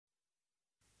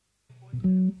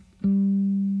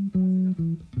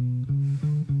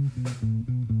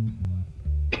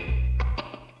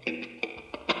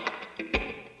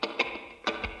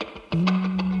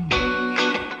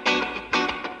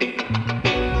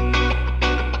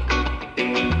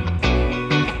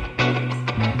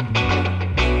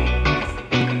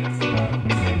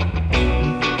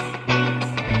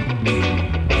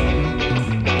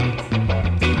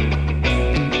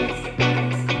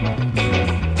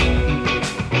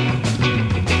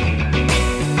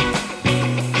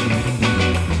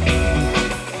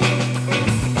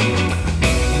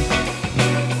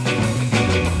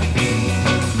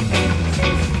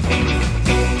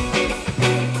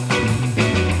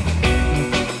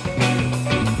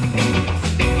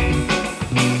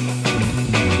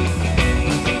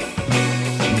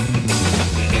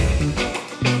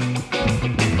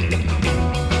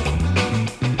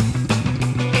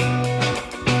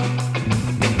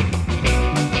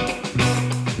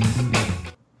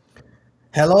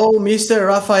Hello, Mr.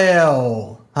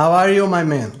 Raphael. How are you, my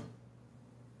man?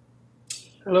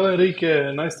 Hello,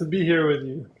 Enrique. Nice to be here with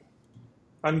you.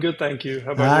 I'm good, thank you.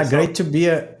 How about yourself? Great to be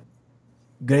here.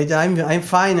 Great. I'm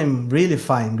fine. I'm really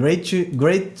fine.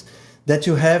 Great that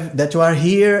you are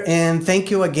here, and thank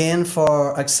you again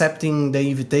for accepting the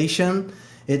invitation.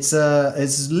 It's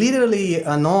literally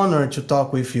an honor to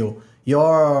talk with you.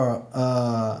 Your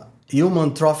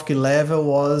human trophic level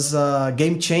was a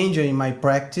game changer in my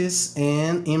practice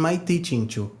and in my teaching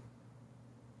too.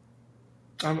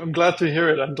 I'm glad to hear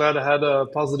it. I'm glad I had a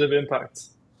positive impact.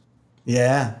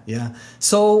 Yeah, yeah.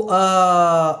 So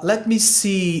let me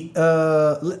see.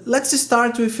 Let's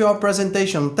start with your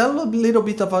presentation. Tell a little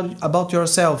bit about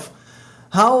yourself.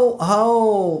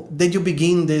 How did you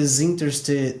begin this interest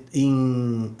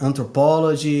in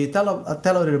anthropology? Tell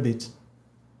a little bit.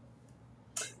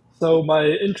 So my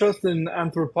interest in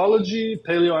anthropology,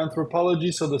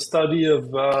 paleoanthropology, so the study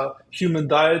of human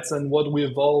diets and what we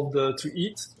evolved to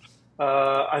eat.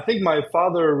 I think my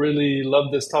father really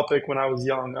loved this topic when I was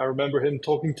young. I remember him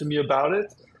talking to me about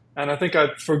it, and I think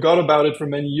I forgot about it for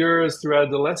many years through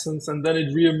adolescence, and then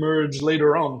it reemerged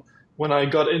later on when I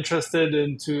got interested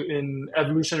in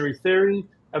evolutionary theory,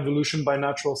 evolution by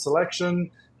natural selection,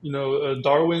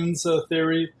 Darwin's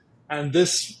theory. And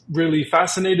this really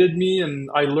fascinated me, and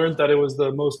I learned that it was the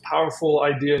most powerful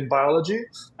idea in biology.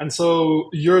 And so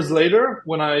years later,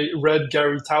 when I read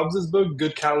Gary Taubes's book,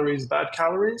 Good Calories, Bad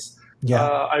Calories, Yeah.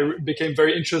 I became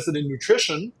very interested in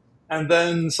nutrition. And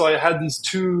then, so I had these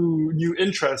two new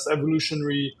interests,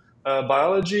 evolutionary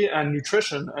biology and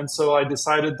nutrition. And so I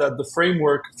decided that the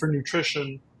framework for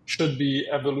nutrition should be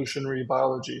evolutionary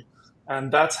biology.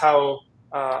 And that's how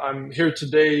I'm here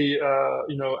today,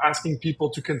 asking people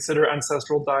to consider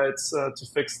ancestral diets to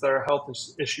fix their health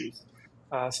issues.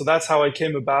 So that's how I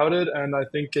came about it, and I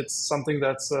think it's something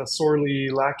that's sorely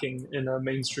lacking in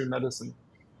mainstream medicine.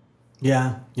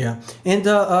 Yeah, yeah. And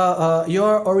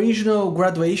your original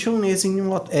graduation is in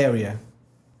what area?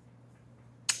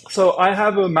 So I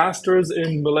have a master's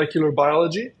in molecular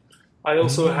biology. I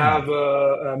also Ah, have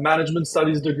a management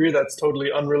studies degree that's totally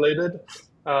unrelated.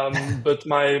 But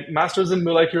my master's in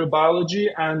molecular biology,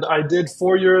 and I did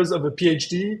 4 years of a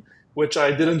PhD, which I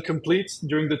didn't complete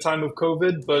during the time of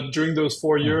COVID. But during those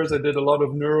 4 years, I okay. did a lot of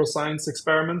neuroscience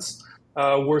experiments,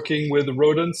 working with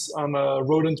rodents on a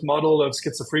rodent model of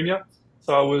schizophrenia. So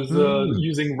I was Mm,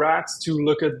 using rats to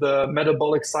look at the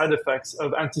metabolic side effects of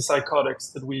antipsychotics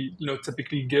that we,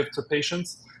 typically give to patients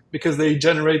because they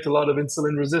generate a lot of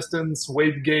insulin resistance,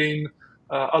 weight gain,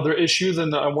 other issues,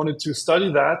 and I wanted to study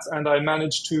that. And I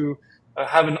managed to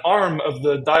have an arm of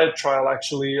the diet trial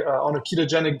actually on a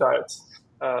ketogenic diet.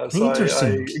 So I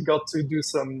interesting. got to do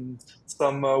some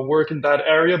work in that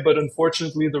area, but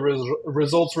unfortunately the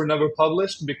results were never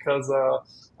published because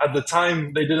at the time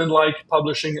they didn't like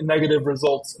publishing negative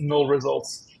results, null results.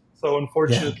 So Yeah.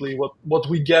 unfortunately, what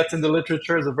we get in the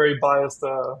literature is a very biased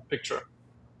picture.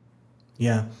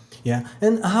 Yeah, yeah.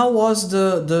 And how was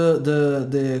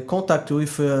the contact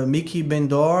with Mickey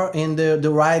Bendor and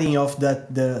the writing of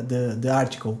the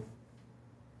article?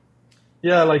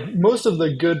 Yeah, like most of the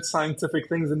good scientific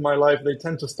things in my life, they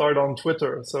tend to start on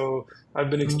Twitter. So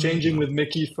I've been exchanging Mm, with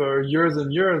Mickey for years and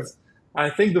years. I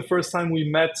think the first time we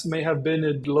met may have been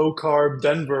in low carb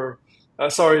Denver.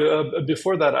 Sorry,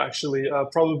 before that actually,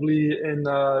 probably in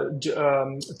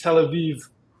Tel Aviv,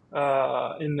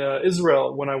 in Israel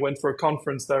when I went for a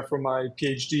conference there for my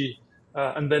PhD,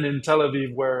 and then in Tel Aviv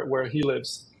where he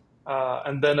lives.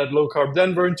 And then at Low Carb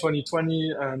Denver in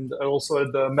 2020, and also at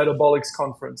the Metabolics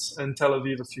Conference in Tel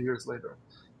Aviv a few years later.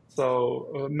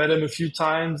 So met him a few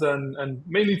times and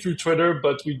mainly through Twitter,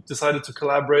 but we decided to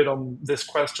collaborate on this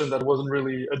question that wasn't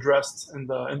really addressed in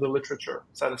the literature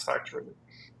satisfactorily.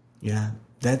 Yeah,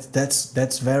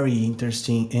 that's very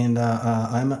interesting, and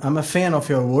I'm a fan of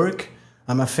your work.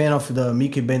 I'm a fan of the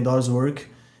Mickey Bendor's work,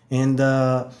 and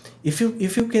if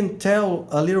you can tell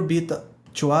a little bit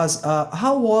to us,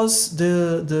 how was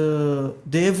the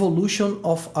evolution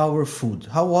of our food?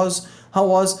 How was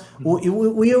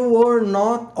we were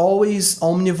not always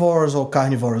omnivores or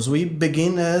carnivores. We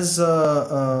begin as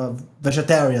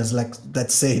vegetarians, like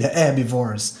let's say the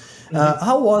herbivores.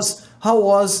 How was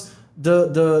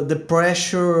the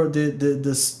pressure,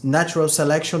 the natural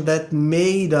selection that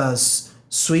made us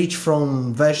switch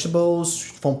from vegetables,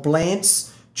 from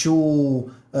plants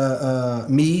to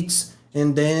meats,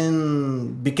 and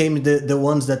then became the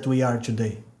ones that we are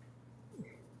today?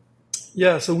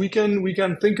 Yeah, so we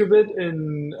can think of it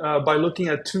in by looking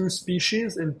at two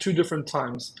species in two different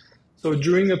times. So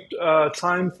during a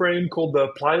time frame called the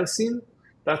Pliocene,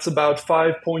 that's about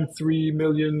 5.3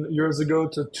 million years ago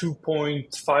to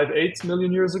 2.58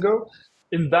 million years ago.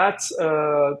 In that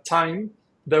time,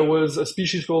 there was a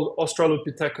species called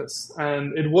Australopithecus,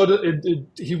 and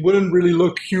he wouldn't really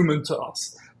look human to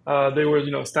us. They were,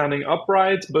 standing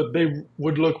upright, but they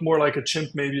would look more like a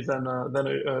chimp maybe than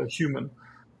a human.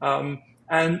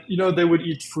 And they would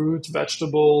eat fruit,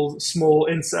 vegetables, small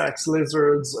insects,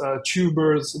 lizards,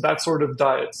 tubers, that sort of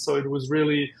diet. So it was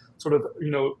really sort of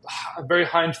very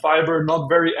high in fiber, not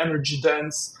very energy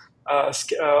dense,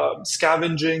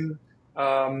 scavenging,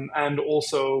 and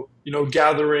also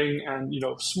gathering and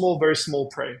very small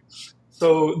prey.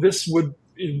 So this would,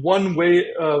 in one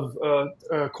way of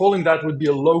calling that, would be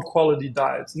a low quality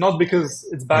diet. Not because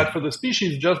it's bad for the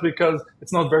species, just because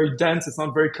it's not very dense, it's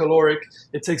not very caloric,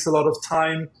 it takes a lot of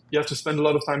time, you have to spend a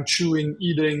lot of time chewing,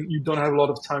 eating, you don't have a lot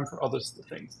of time for other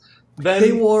things. Then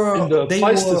They were in the they were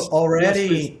Pleistocene, yes,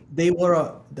 please. already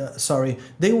sorry,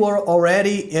 they were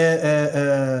already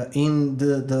in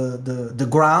the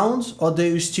ground, or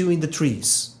they were still in the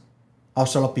trees, They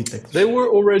Australopithecus? were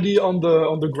already on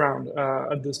the ground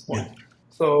at this Yeah, point.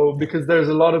 So yeah. because there's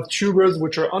a lot of tubers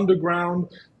which are underground,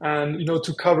 and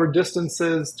to cover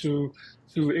distances to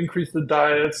increase the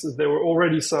diets, there were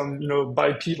already some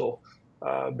bipedal,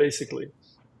 basically.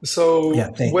 Yeah, So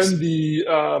when thanks. the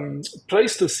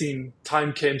Pleistocene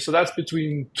time came, so that's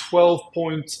between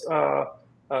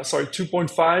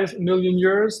 2.5 million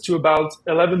years to about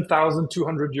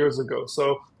 11,200 years ago.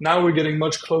 So now we're getting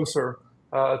much closer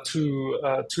to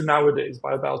nowadays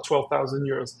by about 12,000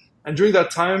 years. And during that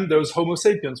time, there was Homo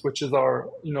sapiens, which is our,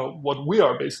 what we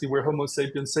are basically. We're Homo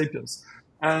sapiens sapiens.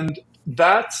 And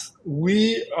that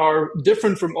we are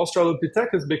different from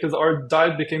Australopithecus because our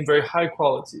diet became very high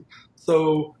quality.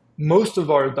 So most of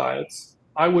our diets,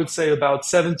 I would say about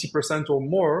 70% or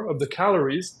more of the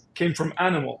calories came from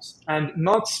animals, and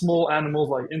not small animals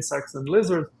like insects and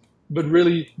lizards, but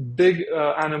really big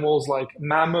animals like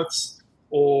mammoths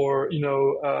or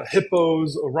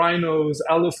hippos or rhinos,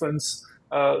 elephants,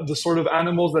 the sort of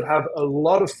animals that have a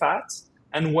lot of fat.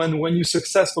 And when you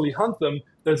successfully hunt them,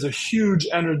 there's a huge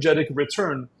energetic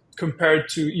return compared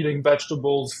to eating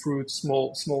vegetables, fruits,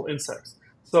 small insects.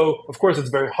 So of course it's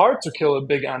very hard to kill a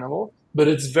big animal, but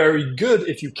it's very good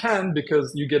if you can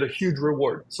because you get a huge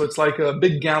reward. So it's like a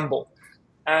big gamble.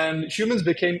 And humans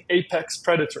became apex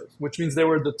predators, which means they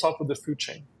were at the top of the food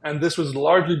chain. And this was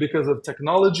largely because of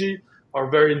technology, our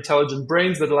very intelligent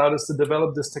brains that allowed us to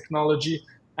develop this technology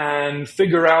and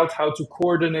figure out how to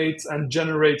coordinate and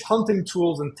generate hunting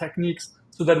tools and techniques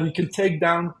so that we can take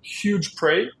down huge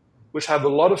prey, which have a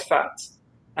lot of fat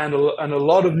and a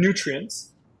lot of nutrients,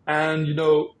 and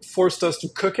forced us to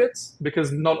cook it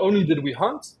because not only did we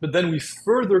hunt, but then we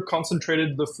further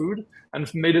concentrated the food and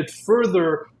made it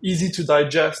further easy to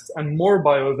digest and more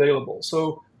bioavailable.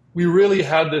 So we really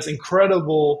had this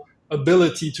incredible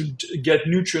ability to get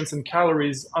nutrients and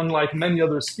calories unlike many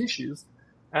other species.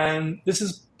 And this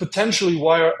is potentially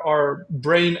why our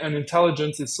brain and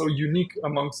intelligence is so unique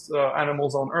amongst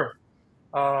animals on Earth.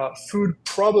 Food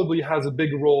probably has a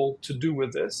big role to do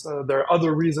with this. There are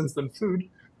other reasons than food,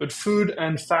 but food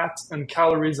and fat and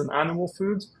calories and animal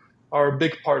foods are a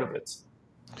big part of it.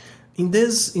 In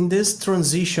this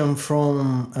transition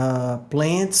from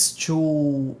plants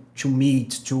to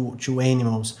meat to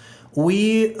animals,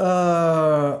 we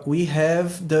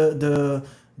have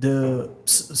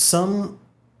some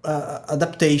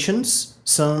adaptations,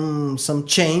 some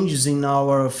changes in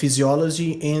our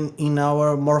physiology and in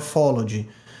our morphology.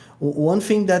 One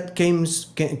thing that comes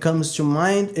to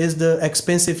mind is the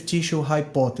expensive tissue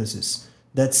hypothesis.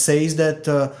 that says that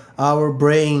our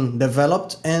brain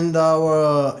developed and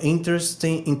our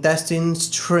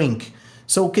intestines shrink.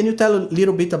 So can you tell a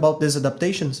little bit about these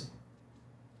adaptations?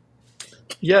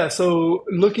 Yeah, so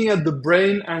looking at the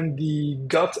brain and the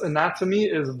gut anatomy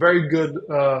is a very good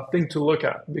thing to look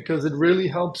at because it really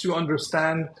helps you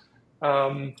understand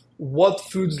what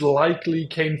foods likely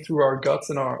came through our guts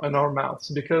and our mouths.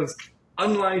 Because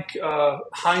unlike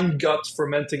hind gut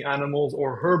fermenting animals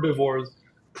or herbivores,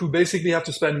 who basically have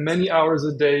to spend many hours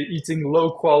a day eating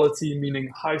low quality, meaning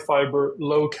high fiber,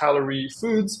 low calorie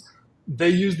foods, they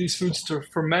use these foods to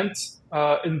ferment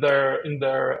in their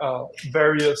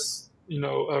various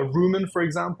rumen, for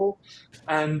example,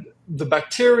 and the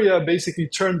bacteria basically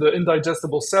turn the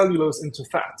indigestible cellulose into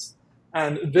fat,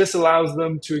 and this allows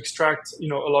them to extract a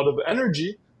lot of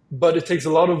energy, but it takes a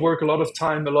lot of work, a lot of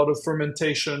time, a lot of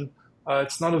fermentation.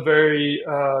 It's not a very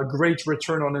great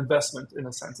return on investment in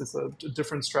a sense. It's a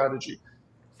different strategy.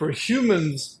 For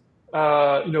humans,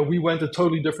 we went a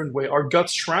totally different way. Our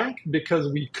guts shrank because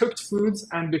we cooked foods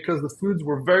and because the foods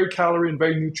were very calorie and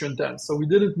very nutrient dense. So we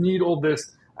didn't need all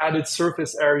this added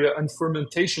surface area and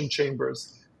fermentation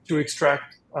chambers to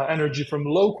extract energy from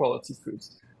low quality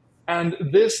foods. And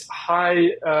this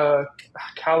high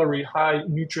calorie, high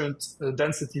nutrient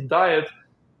density diet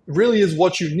really is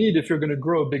what you need if you're going to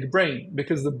grow a big brain,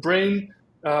 because the brain,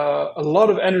 a lot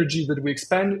of energy that we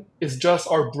expend is just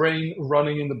our brain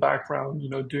running in the background,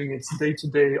 doing its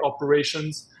day-to-day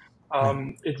operations.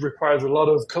 It requires a lot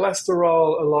of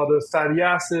cholesterol, a lot of fatty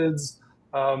acids.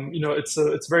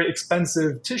 It's very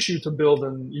expensive tissue to build,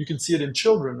 and you can see it in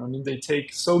children. I mean, they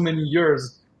take so many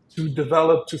years to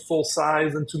develop to full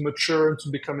size and to mature and to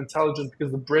become intelligent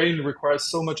because the brain requires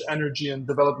so much energy and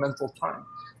developmental time.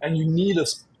 And you need a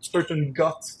certain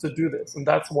gut to do this. And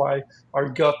that's why our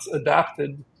gut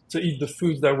adapted to eat the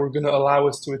foods that were going to allow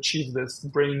us to achieve this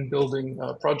brain building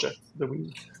project that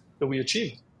we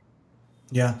achieved.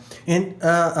 Yeah, and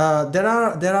there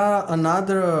are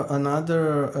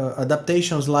another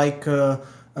adaptations like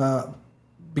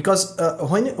because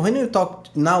when you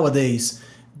talk nowadays,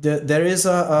 there is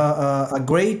a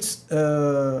great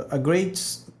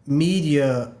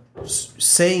media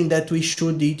saying that we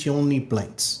should eat only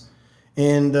plants,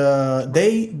 and the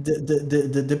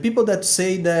people that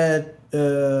say that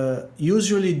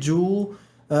usually do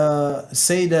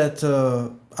say that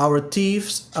our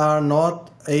teeth are not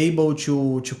able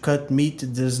to cut meat.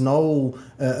 There's no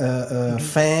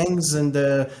fangs, and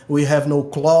we have no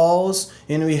claws,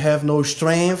 and we have no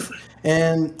strength,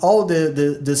 and all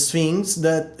the things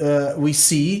that we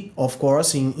see, of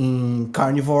course, in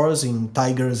carnivores, in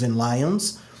tigers and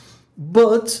lions.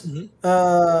 But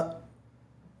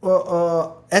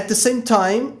at the same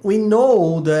time, we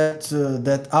know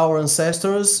that our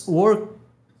ancestors were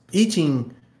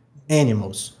eating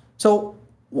animals. So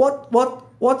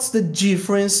what's the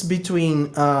difference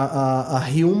between a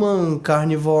human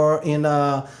carnivore and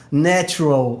a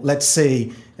natural, let's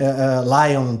say,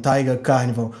 lion, tiger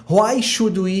carnivore? Why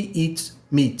should we eat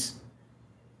meat?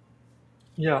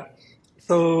 Yeah,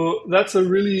 so that's a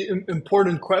really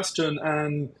important question,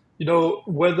 and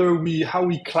how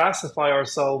we classify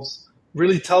ourselves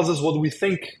really tells us what we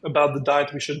think about the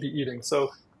diet we should be eating. So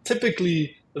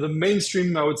typically, the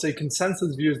mainstream, I would say,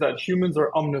 consensus view is that humans are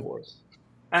omnivores.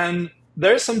 And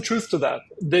there's some truth to that.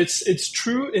 It's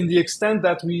true in the extent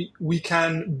that we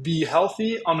can be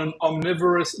healthy on an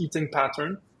omnivorous eating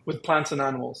pattern with plants and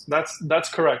animals. That's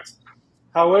correct.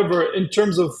 However, in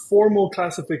terms of formal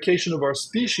classification of our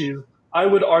species, I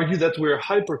would argue that we're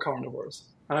hypercarnivores.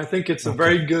 And I think it's a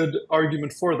very good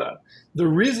argument for that. The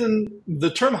reason the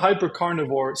term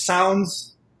hypercarnivore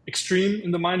sounds extreme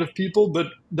in the mind of people, but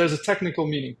there's a technical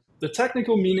meaning. The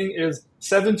technical meaning is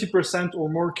 70% or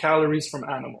more calories from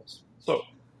animals.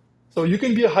 So you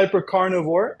can be a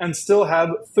hypercarnivore and still have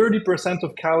 30%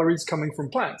 of calories coming from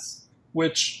plants,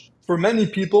 which for many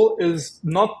people is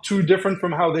not too different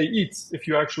from how they eat if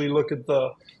you actually look at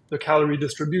the calorie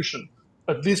distribution.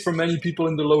 At least for many people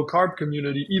in the low carb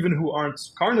community, even who aren't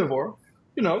carnivore,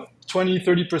 20,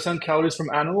 30% calories from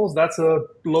animals, that's a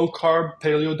low carb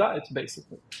paleo diet,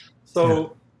 basically.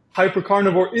 So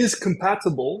hypercarnivore is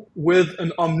compatible with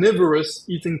an omnivorous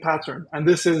eating pattern. And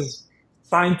this is,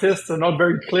 scientists are not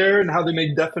very clear in how they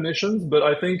make definitions, but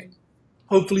I think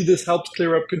hopefully this helps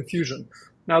clear up confusion.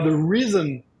 Now, the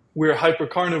reason we're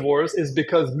hypercarnivores is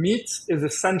because meat is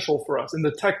essential for us in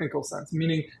the technical sense,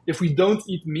 meaning if we don't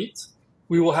eat meat,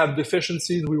 we will have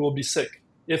deficiencies, we will be sick.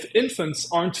 If infants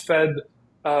aren't fed,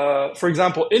 for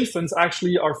example, infants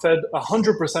actually are fed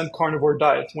 100% carnivore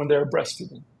diet when they're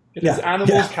breastfeeding. It is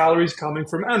animals, calories coming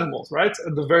from animals, right?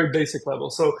 At the very basic level.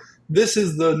 So this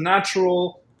is the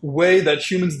natural way that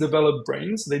humans develop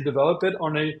brains, they develop it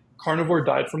on a carnivore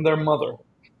diet from their mother.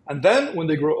 And then when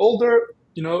they grow older,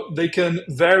 they can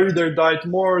vary their diet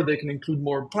more, they can include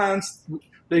more plants,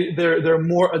 they're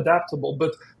more adaptable.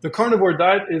 But the carnivore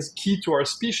diet is key to our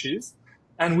species,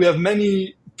 and we have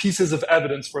many pieces of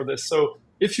evidence for this. So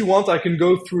if you want, I can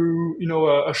go through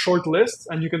a short list,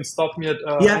 and you can stop me at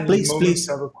any please, moment please. if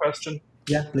you have a question.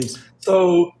 Yeah, please.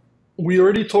 So we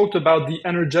already talked about the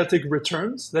energetic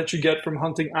returns that you get from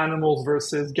hunting animals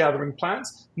versus gathering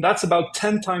plants. And that's about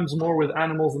 10 times more with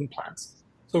animals than plants.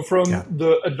 So from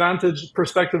the advantage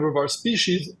perspective of our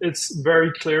species, it's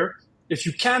very clear. If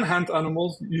you can hunt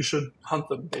animals, you should hunt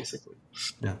them, basically.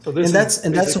 Yeah. So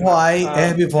that's why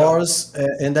herbivores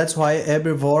and that's why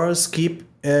herbivores keep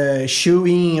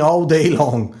chewing all day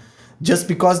long, just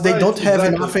because they don't have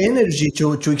enough energy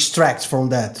to extract from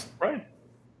that.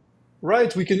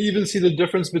 Right. We can even see the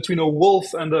difference between a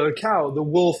wolf and a cow. The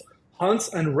wolf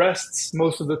hunts and rests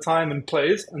most of the time and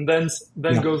plays, and then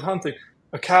goes hunting.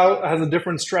 A cow has a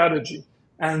different strategy,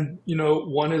 and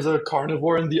one is a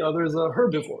carnivore and the other is a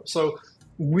herbivore. So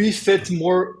we fit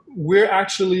more. We're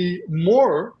actually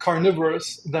more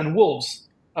carnivorous than wolves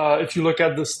if you look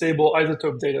at the stable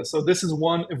isotope data. So this is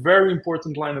one very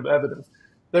important line of evidence.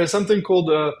 There's something called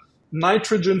a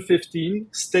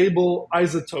nitrogen-15 stable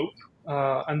isotope.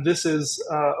 And this is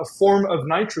a form of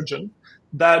nitrogen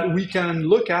that we can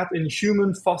look at in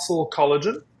human fossil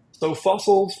collagen. So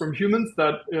fossils from humans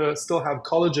that still have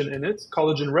collagen in it,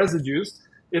 collagen residues,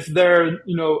 if they're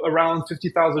around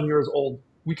 50,000 years old,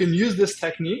 we can use this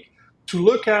technique to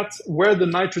look at where the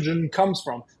nitrogen comes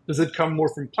from. Does it come more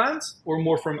from plants or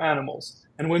more from animals?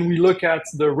 And when we look at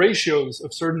the ratios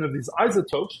of certain of these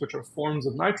isotopes, which are forms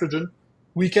of nitrogen,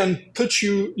 we can put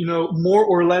you, more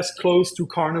or less close to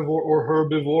carnivore or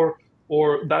herbivore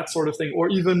or that sort of thing, or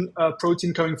even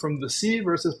protein coming from the sea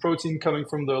versus protein coming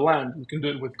from the land. You can do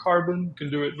it with carbon, you can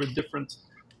do it with different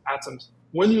atoms.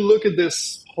 When you look at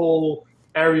this whole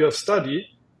area of study,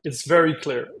 it's very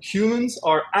clear. Humans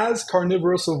are as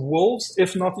carnivorous of wolves,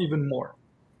 if not even more.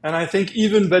 And I think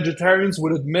even vegetarians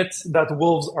would admit that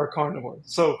wolves are carnivores.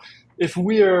 So if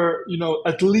we are,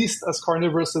 at least as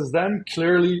carnivorous as them,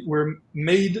 clearly we're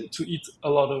made to eat a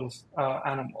lot of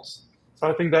animals. So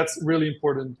I think that's a really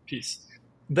important piece.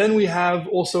 Then we have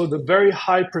also the very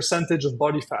high percentage of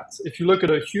body fats. If you look at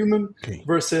a human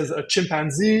versus a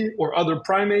chimpanzee or other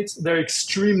primates, they're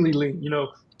extremely lean,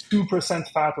 2%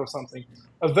 fat or something.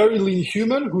 A very lean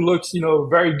human who looks,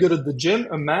 very good at the gym,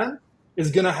 a man,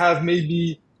 is going to have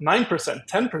maybe 9%,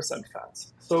 10% fat.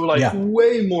 So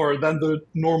way more than the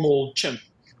normal chimp.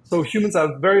 So humans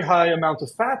have very high amount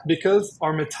of fat because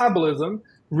our metabolism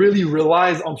really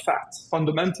relies on fat.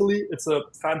 Fundamentally, it's a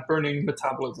fat-burning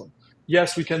metabolism.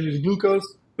 Yes, we can use glucose,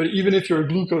 but even if you're a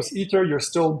glucose eater, you're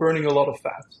still burning a lot of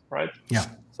fat, right? Yeah.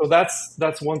 So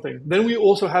that's one thing. Then we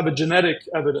also have a genetic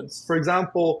evidence. For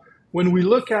example, when we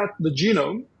look at the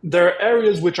genome, there are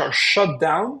areas which are shut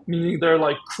down, meaning they're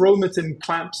like chromatin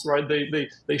clamps, right?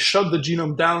 They shut the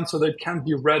genome down so that it can't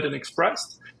be read and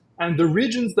expressed. And the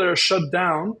regions that are shut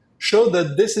down show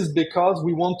that this is because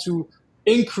we want to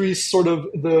increase sort of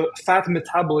the fat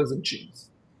metabolism genes.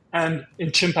 And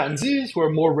in chimpanzees, who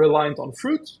are more reliant on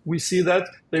fruit, we see that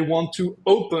they want to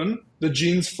open the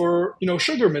genes for,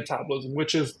 sugar metabolism,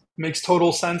 which makes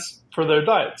total sense for their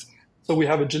diet. So we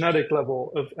have a genetic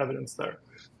level of evidence there.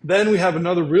 Then we have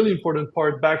another really important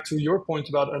part, back to your point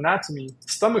about anatomy,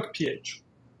 stomach pH.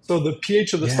 So the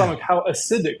pH of the stomach, how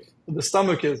acidic the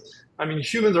stomach is. I mean,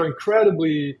 humans are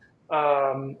incredibly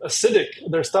acidic.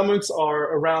 Their stomachs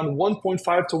are around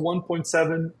 1.5 to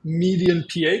 1.7 median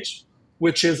pH,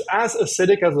 which is as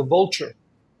acidic as a vulture.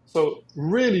 So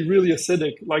really, really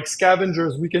acidic. Like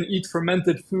scavengers, we can eat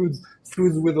fermented foods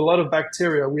with a lot of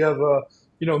bacteria. We have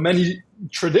many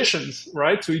traditions,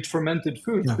 right, to eat fermented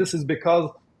foods. Yeah. This is because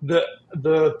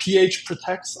the pH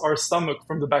protects our stomach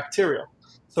from the bacteria.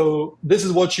 So this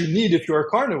is what you need if you're a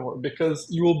carnivore, because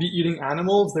you will be eating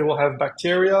animals. They will have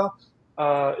bacteria.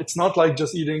 It's not like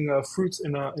just eating fruits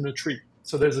in a tree.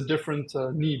 So there's a different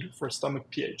need for stomach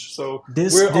pH. So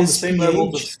we're on the same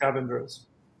level as scavengers.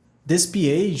 This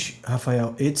pH,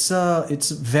 Raphael, it's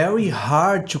very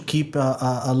hard to keep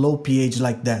a low pH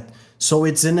like that. So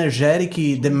it's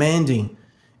energetically demanding.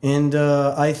 And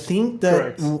I think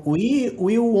that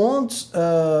we won't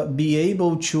be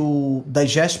able to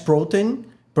digest protein,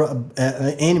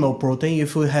 animal protein,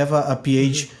 if we have a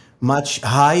pH much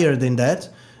higher than that.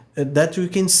 That we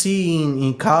can see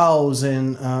in cows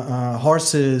and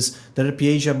horses that are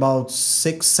pH about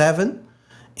 6, 7.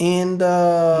 And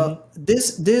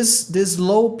this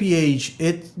low pH,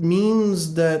 it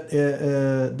means that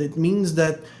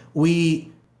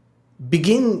we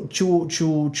begin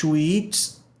to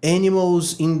eat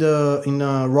animals in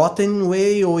a rotten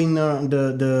way, or in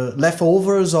the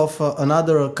leftovers of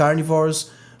another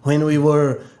carnivores when we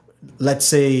were, let's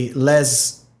say,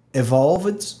 less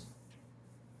evolved?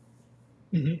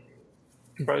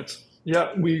 Right.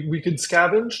 Yeah, we could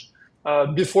scavenge.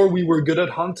 Before we were good at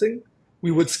hunting,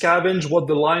 we would scavenge what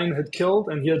the lion had killed,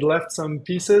 and he had left some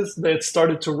pieces. They had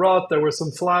started to rot. There were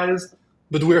some flies,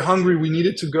 but we were hungry. We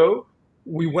needed to go.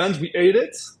 We went, we ate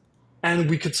it, and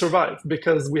we could survive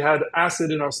because we had acid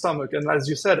in our stomach. And as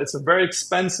you said, it's a very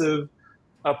expensive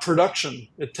production.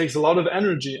 It takes a lot of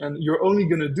energy, and you're only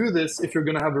going to do this if you're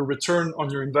going to have a return on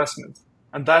your investment.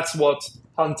 And that's what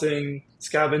hunting,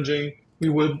 scavenging, we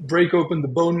would break open the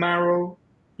bone marrow,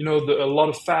 a lot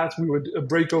of fat. We would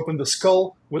break open the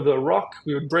skull with a rock.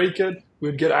 We would break it. We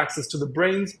would get access to the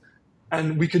brains.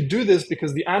 And we could do this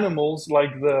because the animals,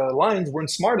 like the lions, weren't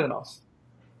smart enough.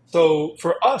 So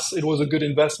for us, it was a good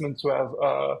investment to have,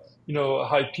 a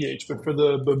high pH. But for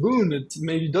the baboon, it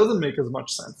maybe doesn't make as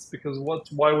much sense because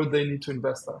why would they need to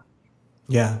invest there?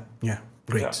 Yeah,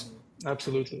 great. Yeah,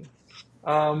 absolutely.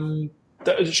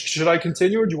 Should I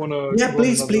continue, or do you want to? Yeah,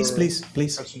 please.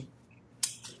 Question?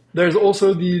 There's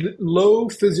also the low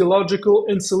physiological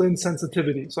insulin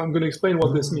sensitivity. So I'm going to explain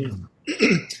what this means.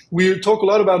 We talk a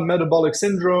lot about metabolic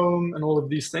syndrome and all of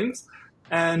these things.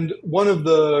 And one of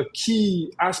the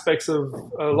key aspects of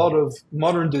a lot of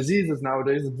modern diseases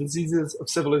nowadays, the diseases of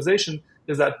civilization,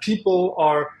 is that people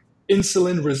are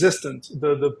insulin resistant,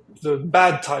 the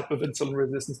bad type of insulin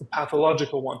resistance, the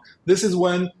pathological one. This is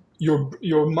when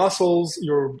your muscles,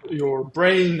 your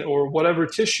brain, or whatever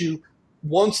tissue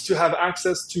wants to have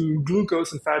access to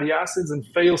glucose and fatty acids and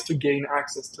fails to gain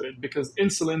access to it, because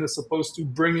insulin is supposed to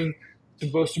bring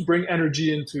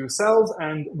energy into cells,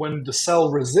 and when the cell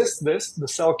resists this, the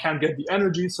cell can't get the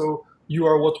energy, so you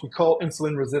are what we call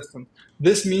insulin resistant.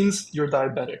 This means you're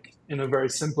diabetic in a very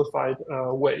simplified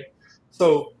way.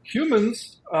 So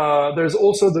humans, there's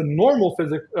also the normal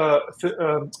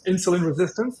insulin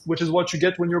resistance, which is what you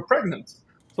get when you're pregnant.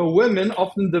 So women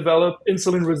often develop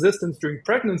insulin resistance during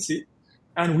pregnancy,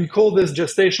 and we call this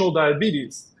gestational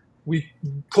diabetes. We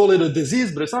call it a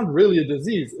disease, but it's not really a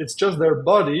disease. It's just their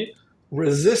body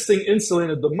resisting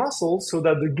insulin at the muscles so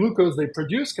that the glucose they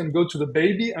produce can go to the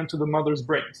baby and to the mother's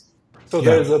brains. So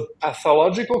there's a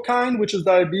pathological kind, which is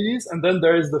diabetes, and then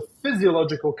there is the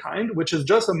physiological kind, which is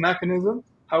just a mechanism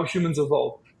how humans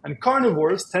evolve. And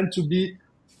carnivores tend to be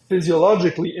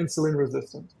physiologically insulin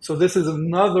resistant. So this is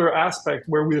another aspect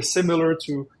where we are similar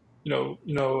to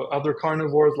other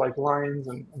carnivores like lions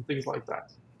and things like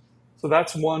that. So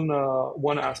that's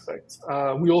one aspect.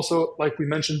 We also, like we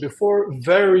mentioned before,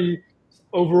 very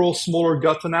overall smaller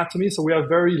gut anatomy. So we have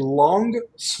very long,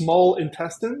 small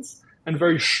intestines and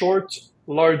very short,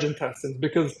 large intestines,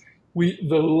 because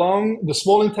the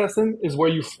small intestine is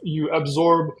where you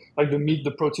absorb like the meat,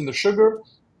 the protein, the sugar,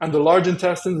 and the large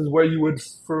intestine is where you would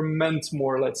ferment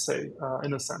more, let's say,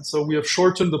 in a sense. So we have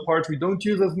shortened the part we don't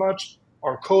use as much.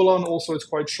 Our colon also is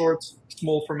quite short,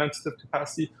 small fermentative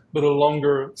capacity, but a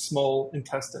longer, small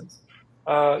intestines.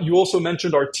 You also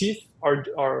mentioned our teeth,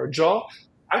 our jaw.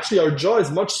 Actually, our jaw is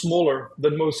much smaller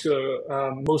than most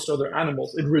other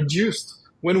animals. It reduced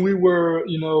when we were,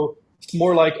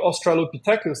 more like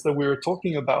Australopithecus that we were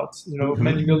talking about,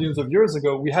 many millions of years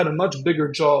ago. We had a much bigger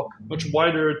jaw, much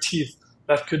wider teeth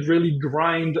that could really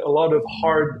grind a lot of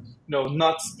hard,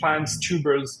 nuts, plants,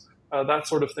 tubers, that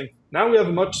sort of thing. Now we have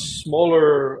a much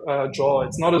smaller jaw.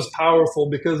 It's not as powerful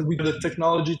because we have the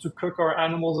technology to cook our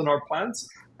animals and our plants.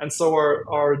 And so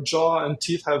our jaw and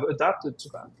teeth have adapted to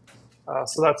that.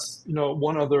 So that's,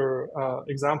 one other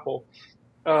example.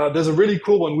 There's a really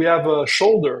cool one. We have a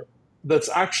shoulder that's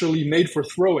actually made for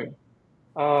throwing.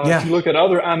 If you look at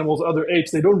other animals, other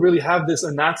apes, they don't really have this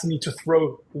anatomy to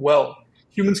throw well.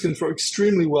 Humans can throw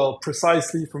extremely well,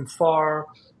 precisely from far.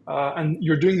 And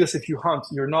you're doing this if you hunt.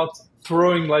 You're not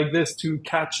throwing like this to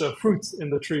catch a fruit in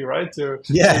the tree, right? You're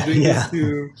doing this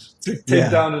to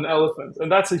take down an elephant.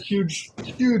 And that's a huge,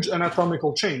 huge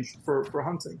anatomical change for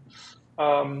hunting.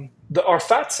 Our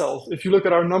fat cells, if you look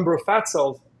at our number of fat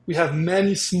cells, we have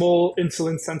many small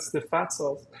insulin-sensitive fat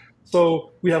cells.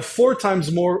 So we have 4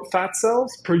 times more fat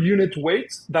cells per unit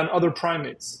weight than other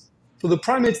primates. So the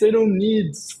primates, they don't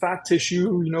need fat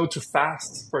tissue, to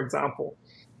fast, for example.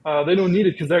 They don't need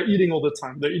it because they're eating all the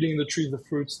time. They're eating the trees, the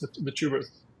fruits, the tubers.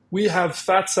 We have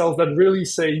fat cells that really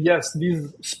say, yes,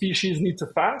 these species need to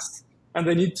fast, and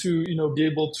they need to, be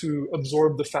able to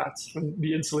absorb the fat and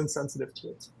be insulin sensitive to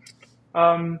it.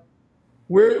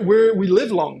 We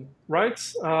live long, right?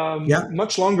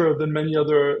 Much longer than many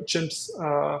other chimps.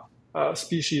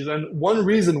 species. And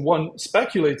one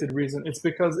speculated reason, it's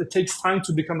because it takes time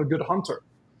to become a good hunter.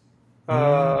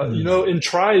 In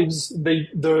tribes,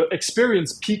 the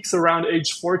experience peaks around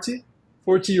age 40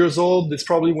 years old. It's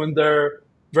probably when they're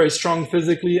very strong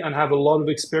physically and have a lot of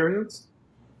experience.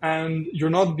 And you're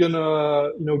not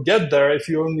gonna, get there if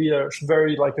you only are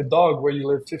very like a dog where you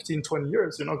live 15, 20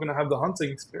 years. You're not gonna have the hunting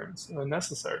experience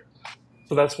necessary.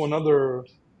 So that's one other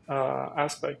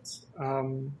aspect.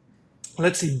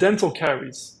 Let's see, dental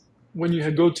caries. When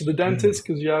you go to the dentist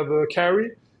because you have a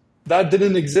carie, that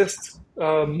didn't exist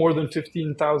more than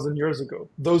 15,000 years ago.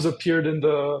 Those appeared in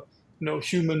the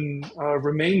human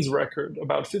remains record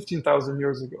about 15,000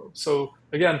 years ago. So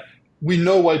again, we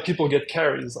know why people get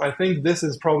caries. I think this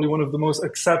is probably one of the most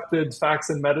accepted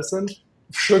facts in medicine.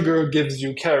 Sugar gives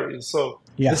you caries. So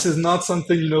this is not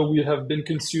something we have been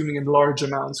consuming in large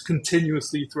amounts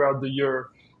continuously throughout the year,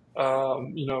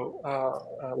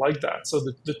 like that. So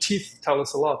the teeth tell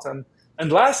us a lot. And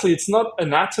lastly, it's not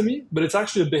anatomy, but it's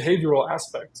actually a behavioral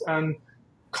aspect. And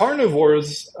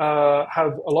carnivores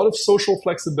have a lot of social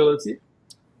flexibility.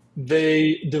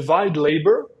 They divide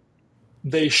labor,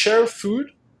 they share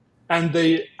food, and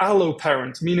they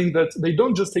alloparent, meaning that they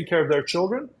don't just take care of their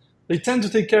children. They tend to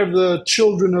take care of the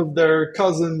children of their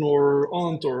cousin or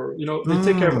aunt, or they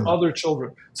take care of other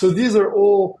children. So these are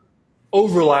all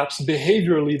overlaps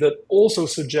behaviorally that also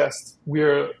suggest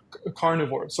we're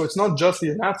carnivores. So it's not just the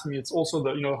anatomy; it's also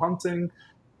the hunting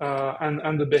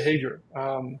and the behavior.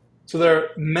 So there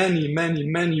are many, many,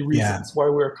 many reasons why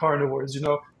we're carnivores.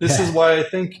 This is why I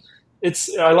think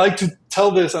I like to tell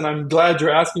this, and I'm glad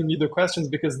you're asking me the questions,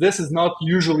 because this is not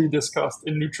usually discussed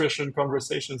in nutrition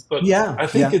conversations. But I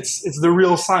think it's the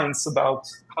real science about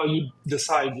how you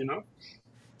decide.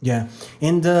 Yeah,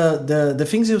 and the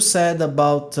things you said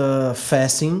about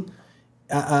fasting,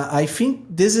 I think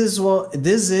this is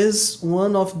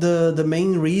one of the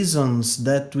main reasons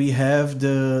that we have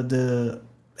the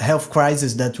health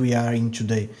crisis that we are in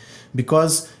today,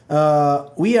 because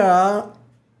we are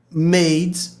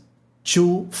made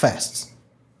to fast.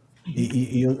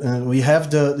 We have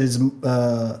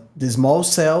the small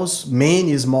cells,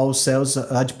 many small cells,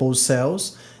 adipose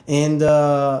cells, and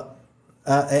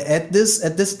at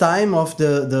this time of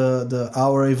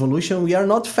our evolution, we are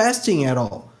not fasting at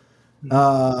all.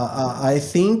 I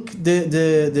think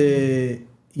the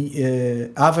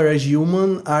average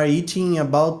human are eating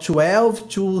about 12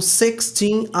 to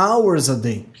 16 hours a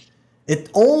day.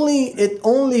 It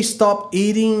only stop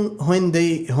eating when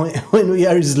we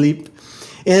are asleep,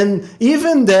 and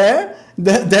even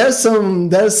there's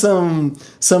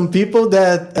some people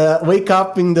that wake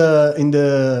up in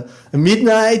the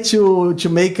midnight to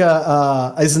make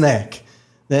a snack.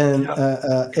 Then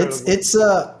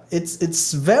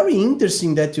it's very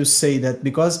interesting that you say that,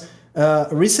 because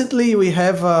recently we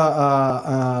have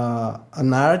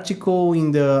an article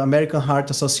in the American Heart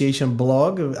Association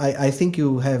blog. I think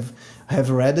you have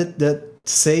read it, that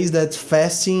says that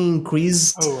fasting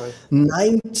increased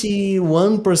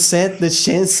 91% the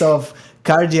chance of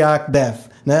cardiac death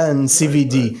and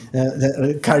CVD,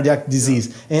 cardiac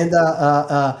disease. And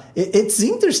it's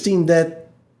interesting that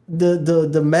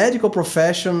the medical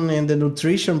profession and the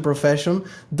nutrition profession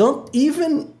don't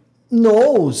even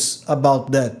knows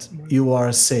about that you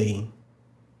are saying.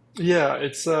 Yeah,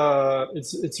 it's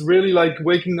really like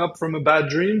waking up from a bad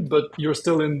dream, but you're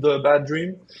still in the bad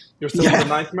dream. You're still in the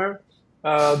nightmare,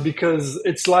 because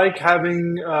it's like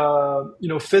having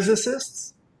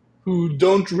physicists who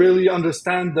don't really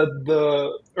understand that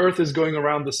the Earth is going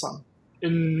around the sun.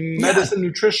 In medicine,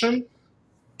 nutrition,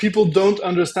 people don't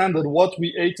understand that what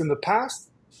we ate in the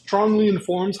past strongly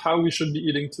informs how we should be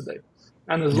eating today.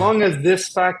 And as long as this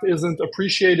fact isn't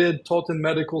appreciated, taught in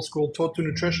medical school, taught to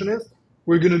nutritionists,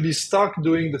 we're going to be stuck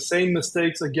doing the same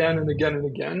mistakes again and again and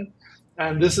again.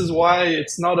 And this is why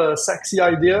it's not a sexy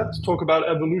idea to talk about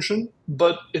evolution,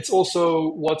 but it's also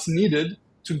what's needed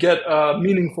to get a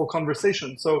meaningful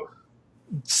conversation. So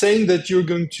saying that you're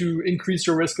going to increase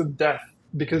your risk of death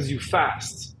because you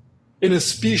fast in a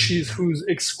species who's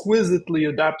exquisitely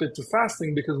adapted to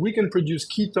fasting, because we can produce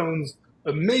ketones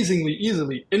amazingly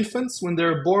easily. Infants, when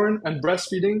they're born and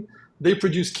breastfeeding, they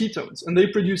produce ketones, and they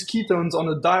produce ketones on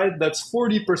a diet that's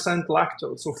 40%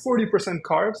 lactose, so 40%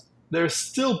 carbs. They're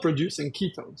still producing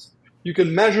ketones. You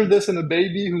can measure this in a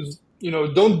baby who's,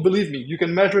 don't believe me, you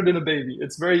can measure it in a baby.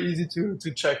 It's very easy to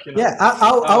check. Yeah,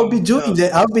 I'll be doing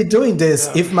that. I'll be doing this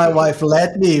if my wife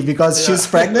let me, because she's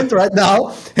pregnant right now.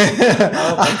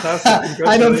 Fantastic!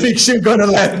 I don't think she's gonna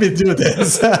let me do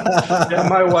this. Yeah,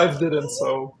 my wife didn't,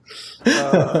 so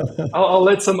I'll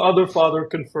let some other father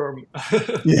confirm.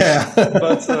 Yeah.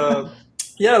 But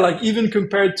Yeah, like even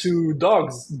compared to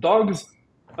dogs, a dog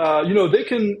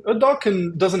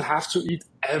doesn't have to eat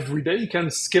every day. He can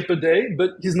skip a day,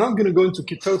 but he's not going to go into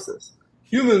ketosis.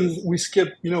 Humans, we skip,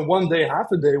 one day,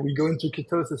 half a day, we go into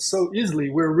ketosis so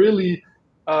easily. We're really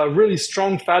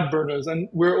strong fat burners, and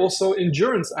we're also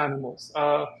endurance animals.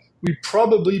 We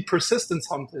probably persistence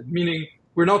hunted, meaning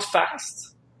we're not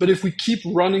fast, but if we keep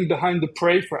running behind the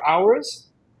prey for hours,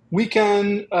 we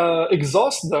can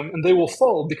exhaust them and they will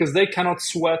fall because they cannot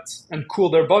sweat and cool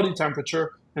their body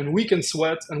temperature, and we can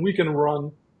sweat and we can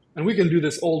run and we can do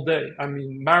this all day. I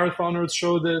mean, marathoners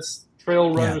show this,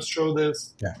 trail runners show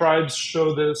this, tribes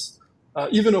show this.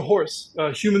 Even a horse,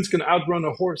 humans can outrun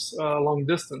a horse long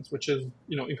distance, which is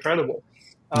incredible.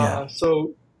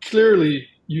 So clearly,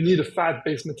 you need a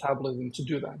fat-based metabolism to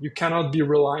do that. You cannot be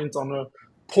reliant on a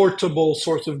portable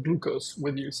source of glucose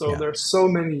with you. So there are so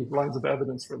many lines of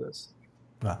evidence for this.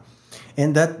 Wow.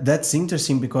 And that's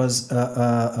interesting because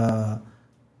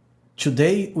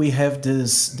today we have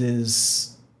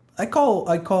this I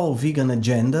call vegan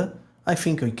agenda. I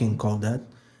think we can call that,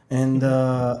 and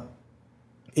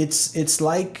it's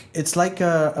like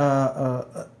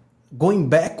going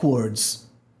backwards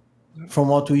from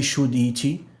what we should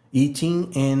eating,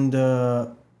 and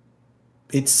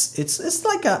it's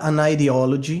like an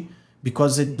ideology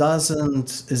because it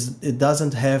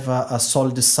doesn't have a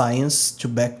solid science to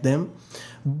back them,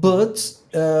 but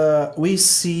we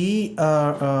see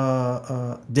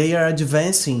they are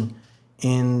advancing,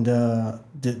 and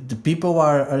the people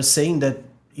are saying that,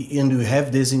 and we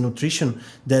have this in nutrition,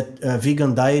 that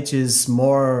vegan diet is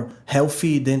more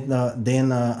healthy than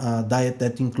a diet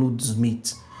that includes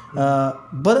meat.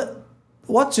 But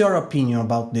what's your opinion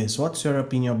about this? What's your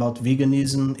opinion about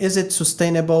veganism? Is it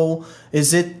sustainable?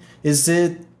 Is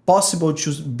it possible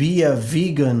to be a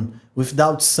vegan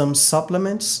without some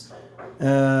supplements?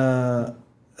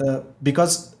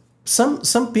 Because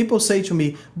some people say to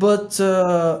me, but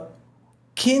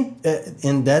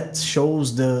and that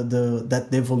shows that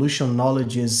the evolution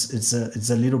knowledge is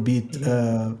a little bit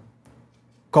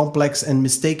complex and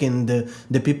mistaken,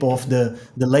 the people of the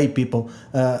lay people.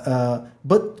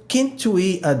 But can't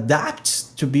we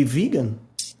adapt to be vegan?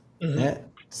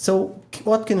 So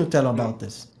what can you tell about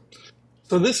this?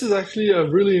 So this is actually a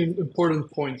really important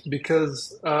point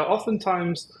because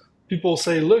oftentimes people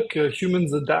say, look,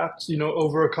 humans adapt,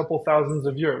 over a couple thousands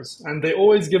of years, and they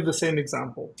always give the same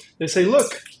example. They say,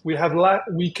 look,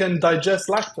 we can digest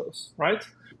lactose, right?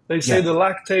 They say the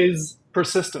lactase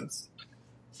persistence.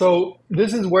 So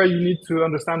this is where you need to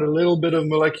understand a little bit of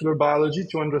molecular biology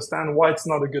to understand why it's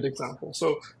not a good example.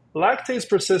 So lactase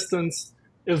persistence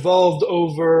evolved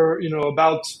over,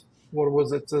 about, what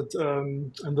was it,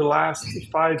 in the last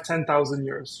 10,000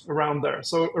 years, around there.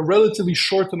 So a relatively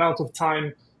short amount of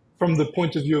time from the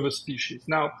point of view of a species.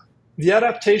 Now, the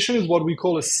adaptation is what we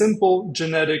call a simple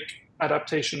genetic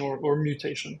adaptation or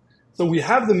mutation. So we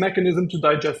have the mechanism to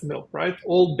digest milk, right?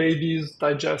 All babies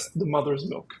digest the mother's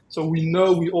milk. So we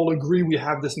all agree we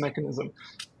have this mechanism.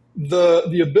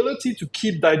 The ability to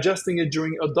keep digesting it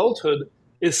during adulthood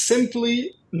is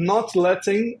simply not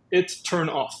letting it turn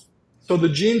off. So the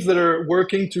genes that are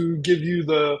working to give you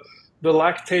the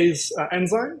lactase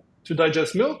enzyme to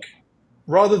digest milk,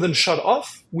 rather than shut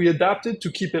off, we adapted to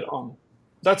keep it on.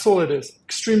 That's all it is.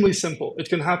 Extremely simple. It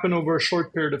can happen over a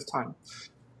short period of time.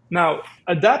 Now,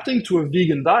 adapting to a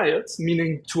vegan diet,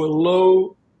 meaning to a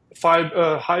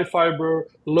high fiber,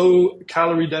 low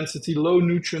calorie density, low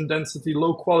nutrient density,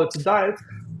 low quality diet,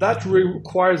 that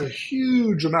requires a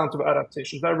huge amount of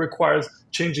adaptations. That requires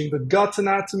changing the gut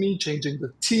anatomy, changing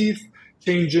the teeth,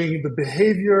 changing the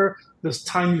behavior, this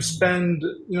time you spend,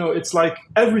 it's like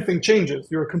everything changes.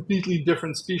 You're a completely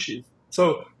different species.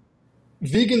 So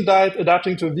vegan diet,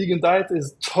 adapting to a vegan diet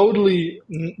is totally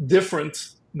different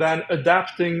than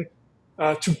adapting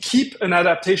to keep an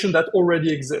adaptation that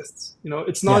already exists.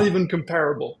 It's not even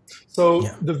comparable. So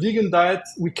the vegan diet,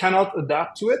 we cannot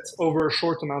adapt to it over a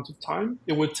short amount of time.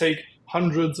 It would take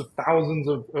hundreds of thousands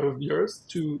of years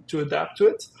to adapt to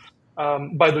it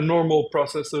by the normal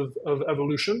process of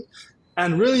evolution.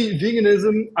 And really,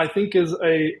 veganism, I think, is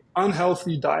a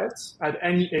unhealthy diet at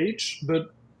any age,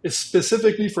 but is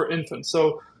specifically for infants.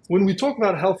 So when we talk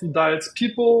about healthy diets,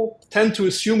 people tend to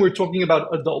assume we're talking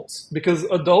about adults because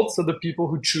adults are the people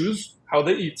who choose how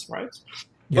they eat, right?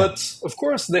 But of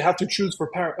course, they have to choose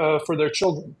for their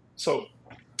children. So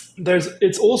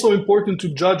it's also important to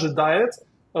judge a diet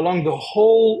along the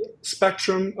whole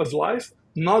spectrum of life,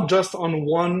 not just on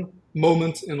one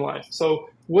moment in life. So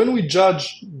when we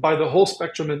judge by the whole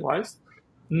spectrum in life,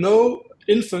 no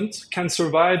infant can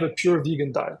survive a pure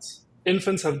vegan diet.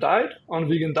 Infants have died on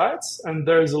vegan diets, and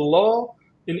there is a law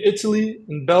in Italy,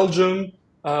 in Belgium,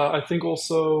 I think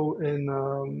also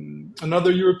in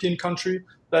another European country,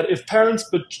 that if parents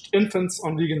put infants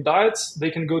on vegan diets,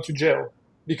 they can go to jail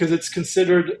because it's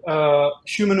considered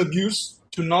human abuse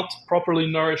to not properly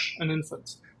nourish an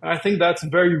infant. And I think that's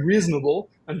very reasonable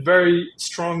and very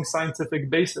strong scientific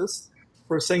basis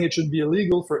for saying it should be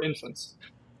illegal for infants.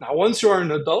 Now, once you are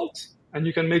an adult and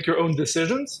you can make your own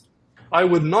decisions, I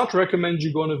would not recommend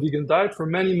you go on a vegan diet for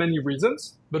many, many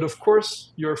reasons. But of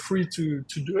course, you're free to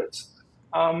do it.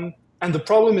 And the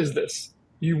problem is this.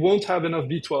 You won't have enough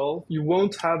B12. You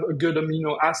won't have a good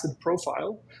amino acid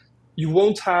profile. You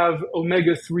won't have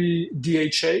omega-3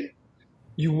 DHA.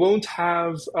 You won't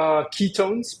have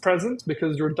ketones present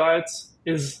because your diet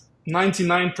is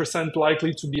 99%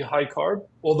 likely to be high carb,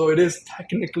 although it is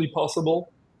technically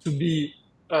possible to be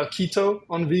keto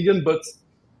on vegan, but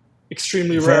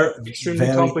extremely rare, extremely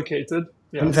complicated.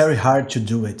 Yes. And very hard to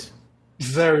do it.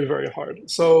 Very, very hard.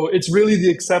 So it's really the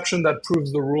exception that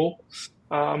proves the rule.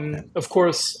 Of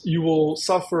course, you will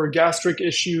suffer gastric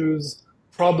issues,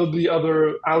 probably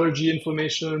other allergy,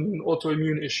 inflammation,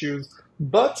 autoimmune issues.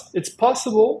 But it's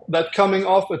possible that coming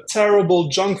off a terrible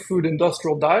junk food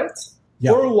industrial diet,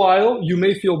 for a while, you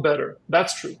may feel better.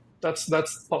 That's true. That's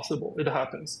possible. It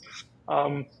happens.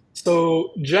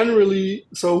 So generally,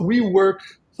 we work.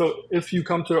 So if you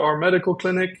come to our medical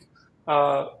clinic,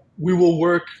 we will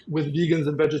work with vegans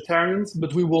and vegetarians,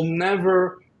 but we will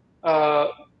never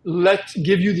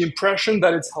give you the impression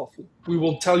that it's healthy. We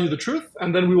will tell you the truth,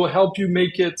 and then we will help you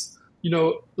make it,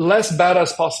 less bad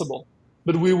as possible.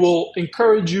 But we will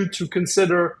encourage you to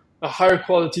consider a higher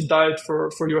quality diet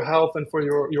for your health and for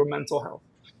your mental health.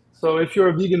 So if you're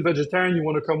a vegan vegetarian, you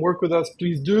want to come work with us,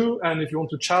 please do. And if you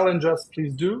want to challenge us,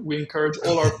 please do. We encourage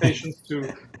all our patients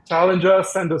to challenge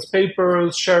us, send us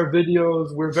papers, share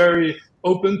videos. We're very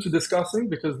open to discussing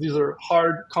because these are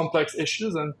hard, complex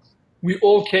issues. And we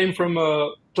all came from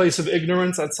a place of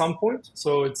ignorance at some point.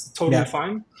 So it's totally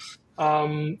fine.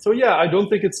 I don't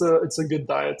think it's a good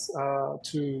diet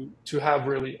to have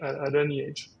really at any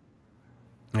age.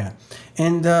 Yeah,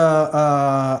 and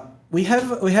we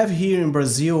have here in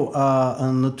Brazil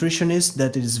a nutritionist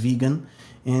that is vegan,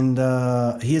 and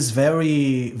he is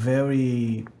very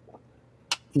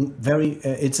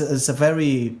it's a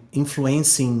very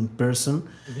influencing person,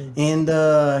 and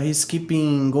he's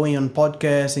keeping going on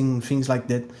podcasts and things like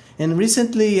that. And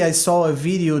recently I saw a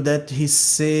video that he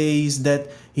says that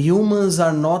humans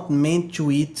are not meant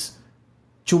to eat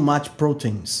too much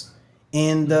proteins.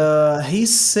 And he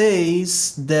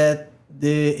says that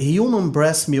the human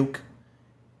breast milk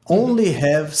only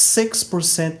have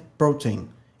 6% protein.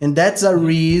 And that's a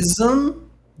reason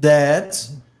that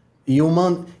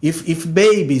if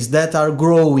babies that are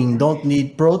growing don't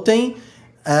need protein,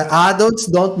 adults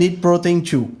don't need protein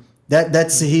too.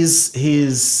 That's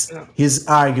his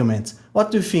argument.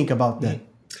 What do you think about that?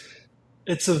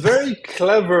 It's a very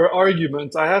clever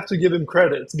argument. I have to give him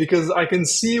credit because I can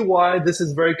see why this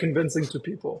is very convincing to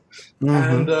people.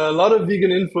 And a lot of vegan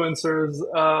influencers,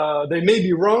 they may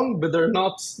be wrong, but they're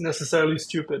not necessarily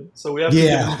stupid. So we have to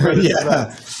give him credit for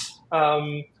that.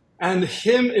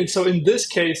 So in this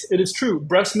case, it is true.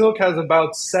 Breast milk has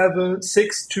about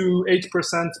 6 to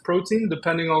 8% protein,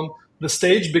 depending on the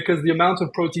stage, because the amount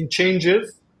of protein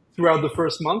changes throughout the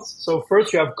first month. So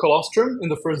first you have colostrum in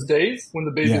the first days when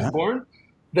the baby is born.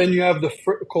 Then you have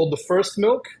called the first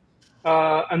milk.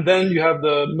 And then you have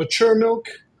the mature milk.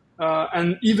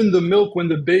 And even the milk when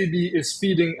the baby is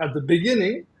feeding at the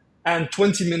beginning and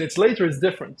 20 minutes later is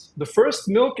different. The first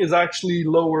milk is actually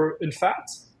lower in fat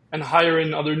and higher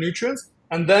in other nutrients.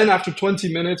 And then after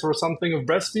 20 minutes or something of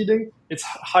breastfeeding, it's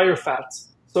higher fat.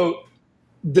 So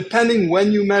depending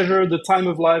when you measure the time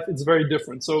of life, it's very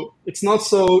different. So it's not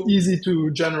so easy to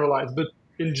generalize. But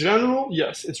in general,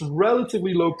 yes, it's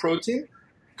relatively low protein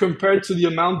compared to the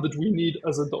amount that we need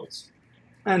as adults.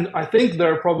 And I think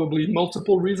there are probably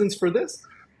multiple reasons for this.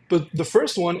 But the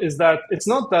first one is that it's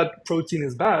not that protein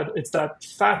is bad, it's that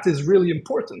fat is really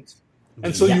important.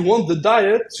 And so you want the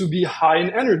diet to be high in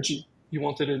energy. You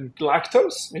want it in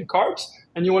lactose, in carbs,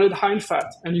 and you want it high in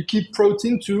fat. And you keep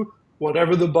protein to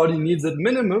whatever the body needs at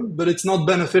minimum, but it's not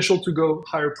beneficial to go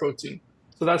higher protein.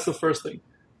 So that's the first thing.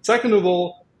 Second of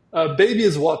all, baby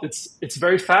is what? It's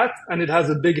very fat and it has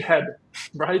a big head,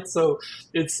 right? So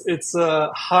it's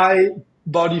high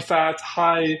body fat,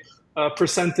 high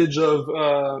percentage of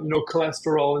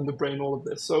cholesterol in the brain, all of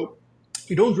this. So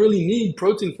you don't really need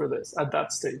protein for this at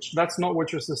that stage. That's not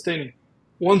what you're sustaining.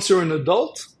 Once you're an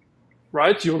adult,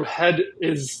 right, your head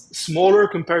is smaller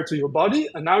compared to your body,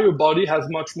 and now your body has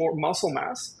much more muscle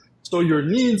mass. So your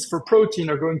needs for protein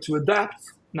are going to adapt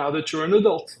now that you're an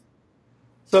adult.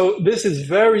 So this is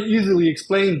very easily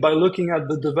explained by looking at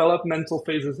the developmental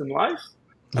phases in life.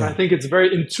 And I think it's a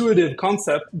very intuitive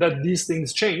concept that these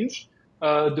things change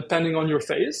depending on your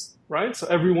phase, right? So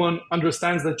everyone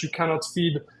understands that you cannot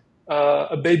feed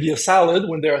a baby a salad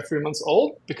when they are 3 months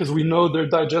old because we know their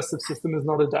digestive system is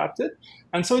not adapted.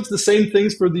 And so it's the same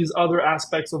things for these other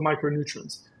aspects of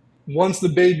micronutrients. Once the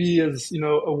baby is,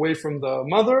 away from the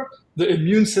mother, the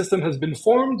immune system has been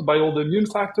formed by all the immune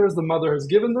factors the mother has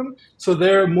given them. So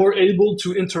they're more able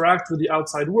to interact with the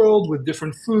outside world, with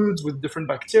different foods, with different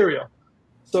bacteria.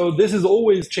 So this is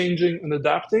always changing and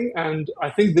adapting. And I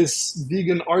think this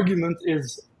vegan argument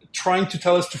is trying to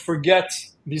tell us to forget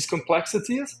these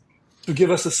complexities to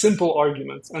give us a simple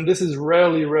argument. And this is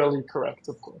rarely correct,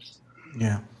 of course.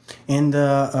 Yeah. And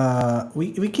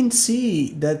we can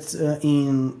see that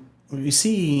we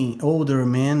see older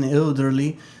men,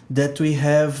 elderly, that we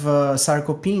have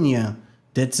sarcopenia.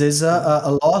 That is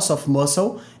a loss of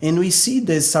muscle. And we see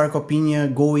this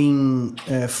sarcopenia going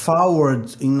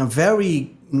forward in a very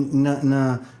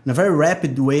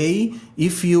rapid way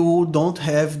if you don't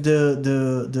have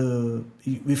the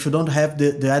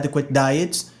adequate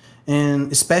diet,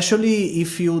 and especially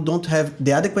if you don't have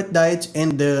the adequate diet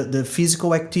and the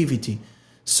physical activity.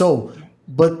 So,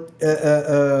 but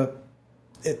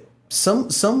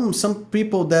some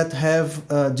people that have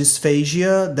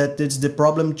dysphagia, that it's the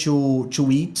problem to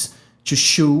eat, to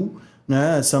chew.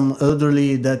 Some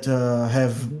elderly that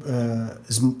have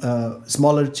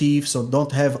smaller teeth, so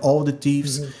don't have all the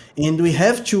teeth, and we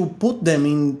have to put them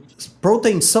in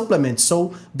protein supplements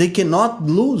so they cannot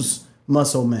lose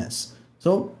muscle mass.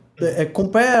 So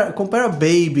compare a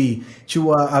baby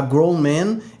to a grown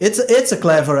man. It's a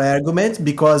clever argument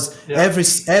because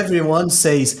everyone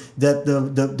says that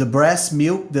the breast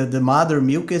milk, the mother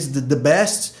milk, is the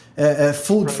best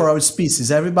food for our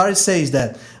species. Everybody says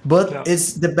that, but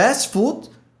it's the best food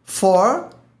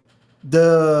for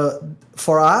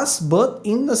us, but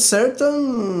in a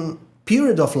certain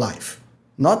period of life,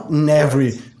 not in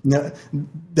every.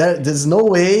 There's no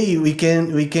way we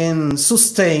can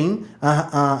sustain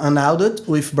an adult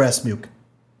with breast milk.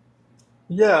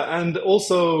 Yeah, and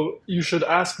also you should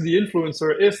ask the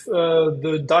influencer if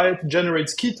the diet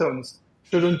generates ketones.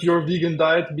 Shouldn't your vegan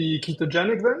diet be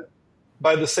ketogenic then?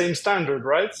 By the same standard,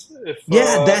 right?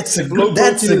 That's a great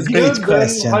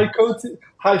question. Then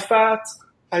high fat,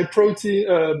 high protein,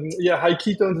 high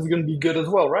ketones is going to be good as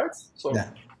well, right? So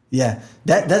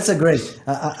that's a great.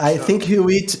 I think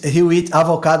he'll eat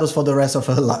avocados for the rest of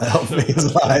his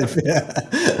life. Yeah.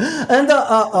 And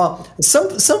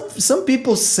some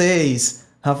people says,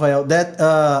 Raphael, that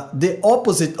the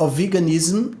opposite of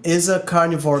veganism is a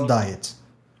carnivore diet.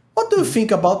 What do you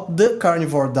think about the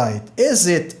carnivore diet? Is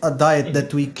it a diet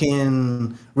that we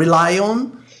can rely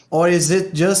on, or is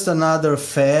it just another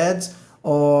fad,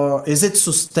 or is it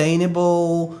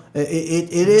sustainable?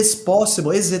 It is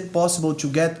possible. Is it possible to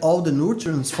get all the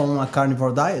nutrients from a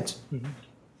carnivore diet?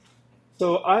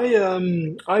 So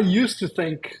I used to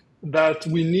think that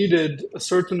we needed a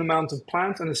certain amount of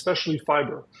plant and especially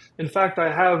fiber. In fact,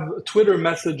 I have Twitter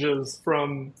messages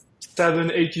from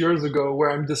 7-8 years ago where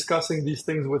I'm discussing these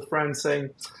things with friends saying,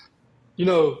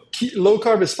 low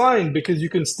carb is fine because you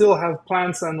can still have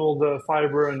plants and all the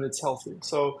fiber and it's healthy.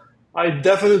 So I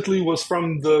definitely was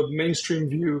from the mainstream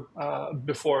view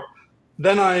before.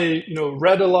 Then I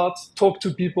read a lot, talked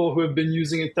to people who have been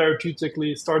using it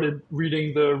therapeutically, started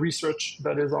reading the research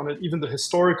that is on it, even the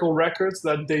historical records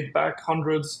that date back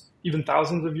hundreds, even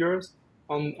thousands of years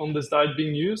on this diet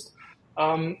being used.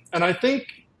 And I think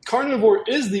carnivore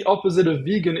is the opposite of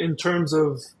vegan in terms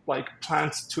of like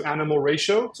plant to animal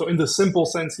ratio. So in the simple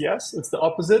sense, yes, it's the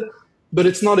opposite, but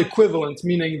it's not equivalent,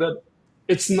 meaning that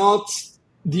it's not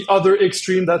the other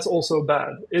extreme that's also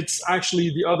bad. It's actually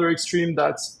the other extreme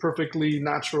that's perfectly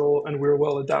natural and we're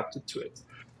well adapted to it.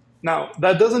 Now,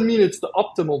 that doesn't mean it's the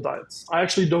optimal diet. I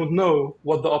actually don't know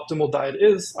what the optimal diet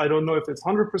is. I don't know if it's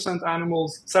 100%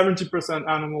 animals, 70%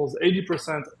 animals,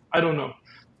 80%. I don't know.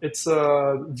 It's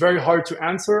very hard to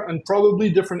answer, and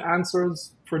probably different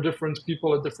answers for different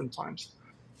people at different times.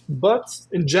 But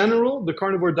in general, the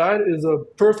carnivore diet is a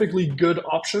perfectly good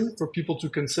option for people to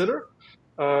consider.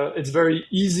 It's very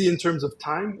easy in terms of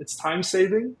time. It's time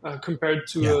saving compared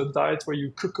to a diet where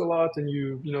you cook a lot and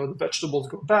the vegetables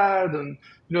go bad, and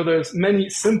there's many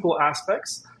simple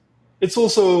aspects. It's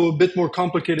also a bit more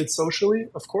complicated socially,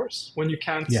 of course, when you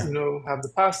can't have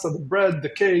the pasta, the bread, the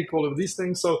cake, all of these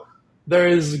things. So there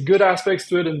is good aspects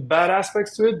to it and bad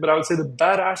aspects to it, but I would say the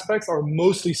bad aspects are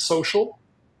mostly social,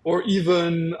 or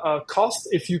even cost.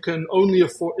 If you can only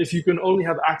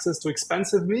have access to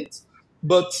expensive meat,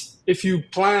 But if you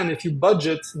plan, if you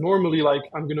budget, normally like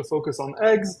I'm going to focus on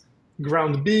eggs,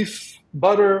 ground beef,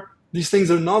 butter. These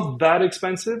things are not that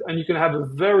expensive, and you can have a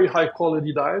very high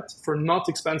quality diet for not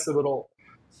expensive at all.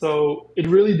 So it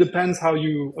really depends how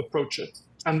you approach it.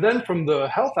 And then from the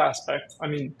health aspect, I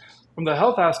mean, from the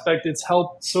health aspect, it's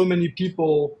helped so many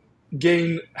people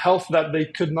gain health that they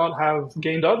could not have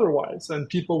gained otherwise. And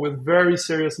people with very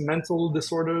serious mental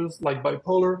disorders like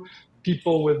bipolar,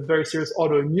 people with very serious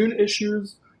autoimmune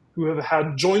issues who have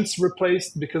had joints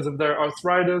replaced because of their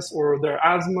arthritis or their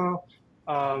asthma.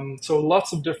 So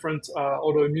lots of different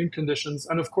autoimmune conditions.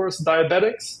 And of course,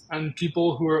 diabetics and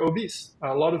people who are obese.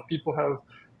 A lot of people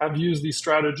have used these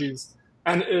strategies.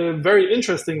 And very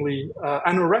interestingly,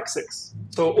 anorexics.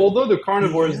 So although the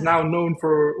carnivore is now known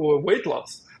for weight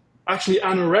loss, actually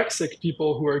anorexic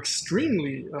people who are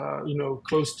extremely,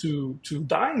 close to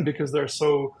dying because they're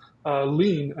so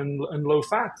lean and low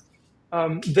fat,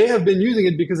 they have been using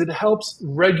it because it helps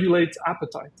regulate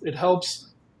appetite. It helps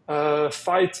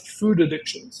fight food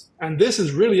addictions. And this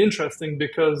is really interesting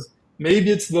because maybe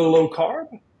it's the low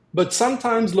carb, but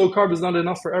sometimes low carb is not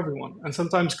enough for everyone. And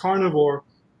sometimes carnivore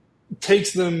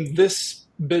takes them this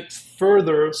bit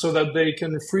further so that they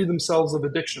can free themselves of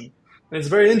addiction. And it's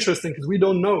very interesting because we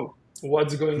don't know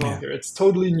what's going on here. It's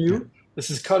totally new. This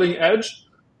is cutting edge.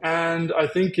 And I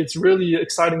think it's really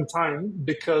exciting time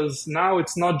because now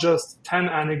it's not just 10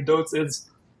 anecdotes, it's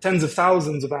tens of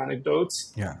thousands of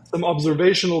anecdotes, some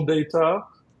observational data.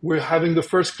 We're having the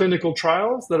first clinical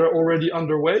trials that are already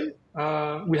underway.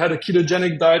 We had a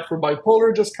ketogenic diet for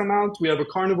bipolar just come out. We have a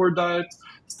carnivore diet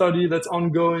study that's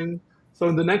ongoing. So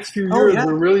in the next few years,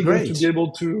 we're really going to be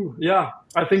able to,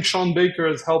 I think Sean Baker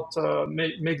has helped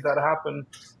make that happen.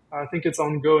 I think it's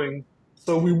ongoing.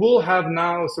 So we will have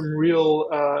now some real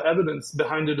evidence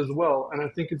behind it as well. And I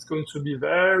think it's going to be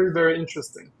very, very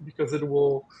interesting because it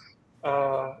will,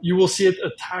 you will see it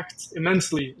attacked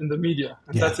immensely in the media.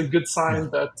 And that's a good sign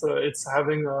that it's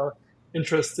having a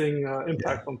interesting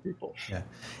impact on people.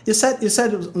 You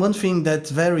said one thing that's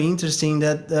very interesting,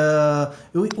 that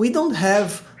we don't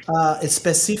have a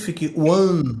specific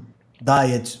one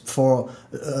diet for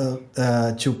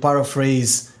to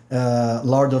paraphrase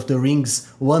Lord of the Rings,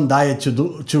 one diet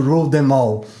to rule them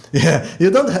all.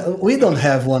 We don't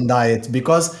have one diet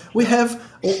because we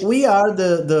are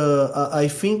I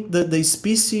think the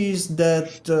species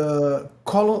that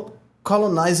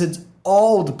colonized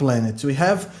all the planets. We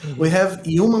have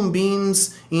human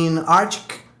beings in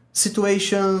Arctic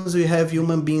situations, we have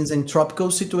human beings in tropical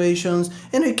situations,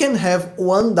 and we can have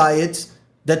one diet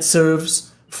that serves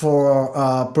for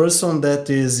a person that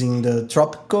is in the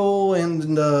tropical and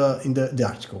in the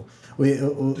Arctic.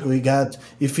 We got,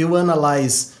 if you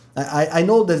analyze, I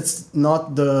know that's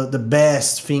not the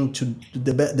best thing to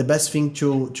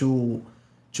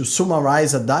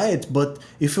summarize a diet, but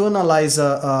if you analyze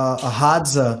a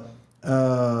Hadza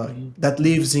that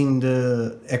lives in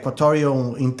the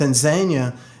equatorial in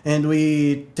Tanzania, and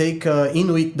we take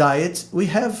Inuit diet, we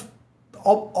have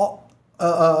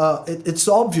it's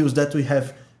obvious that we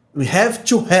have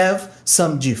to have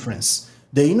some difference.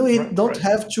 The Inuit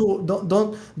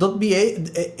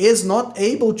is not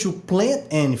able to plant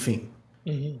anything.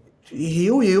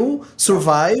 He will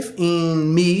survive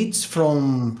in meats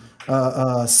from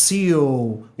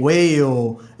seal,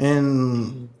 whale,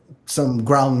 and some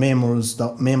ground mammals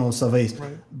of a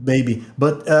baby.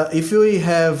 But if we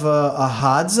have a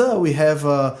Hadza, we have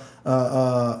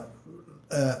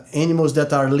animals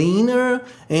that are leaner,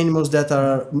 animals that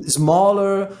are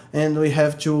smaller, and we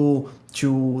have to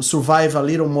survive a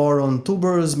little more on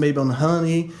tubers, maybe on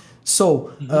honey.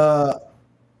 So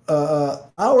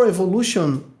our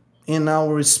evolution and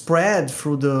our spread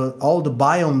through all the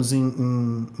biomes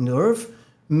in the earth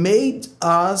made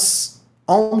us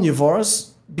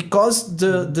omnivores because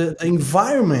the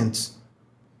environment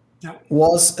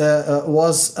was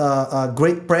a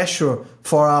great pressure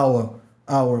for our.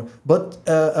 But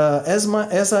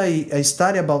as I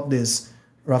study about this,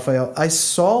 Raphael, I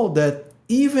saw that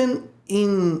even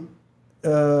in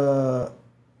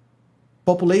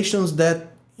populations that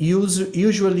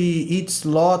usually eats a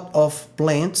lot of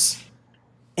plants,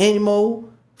 animal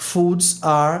foods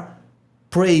are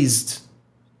praised.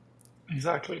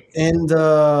 Exactly. And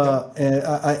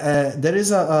there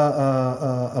is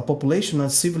a population, a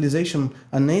civilization,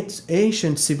 an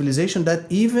ancient civilization that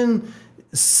even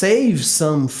saves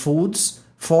some foods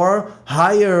for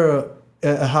higher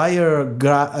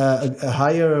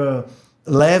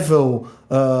level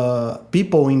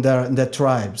people in their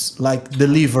tribes, like the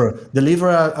liver. The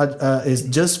liver is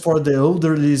just for the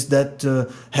elderly that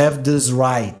have this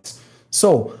right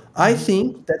So I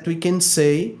think that we can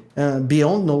say,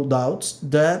 beyond no doubts,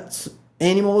 that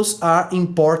animals are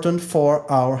important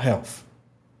for our health.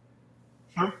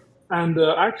 Sure. And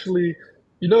actually,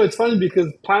 it's funny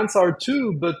because plants are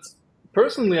too, but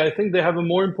personally, I think they have a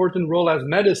more important role as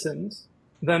medicines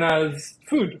than as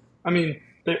food. I mean,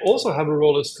 they also have a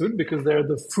role as food because they're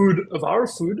the food of our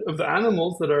food, of the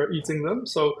animals that are eating them.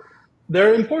 So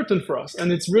they're important for us.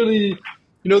 And it's really,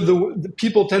 the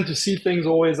people tend to see things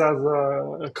always as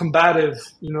a combative,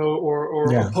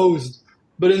 or Yeah. opposed.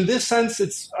 But in this sense,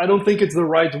 I don't think it's the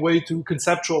right way to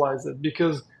conceptualize it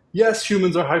because yes,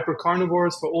 humans are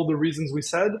hypercarnivores for all the reasons we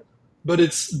said, but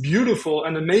it's beautiful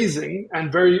and amazing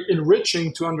and very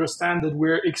enriching to understand that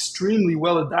we're extremely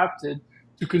well adapted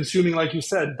to consuming, like you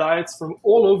said, diets from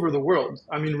all over the world.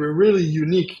 I mean, we're really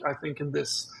unique, I think, in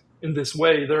this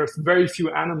way. There are very few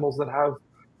animals that have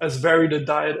as varied a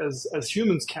diet as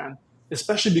humans can,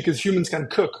 especially because humans can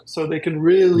cook, so they can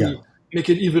Yeah. really make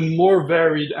it even more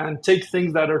varied and take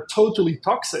things that are totally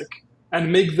toxic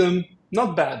and make them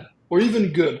not bad or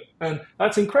even good. And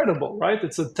that's incredible, right?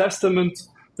 It's a testament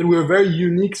that we're a very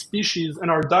unique species and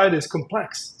our diet is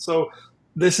complex. So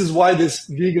this is why this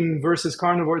vegan versus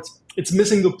carnivore, it's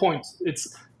missing the point. It's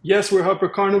yes, we're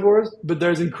hypercarnivores, but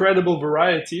there's incredible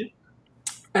variety.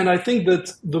 And I think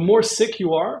that the more sick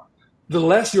you are, the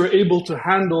less you're able to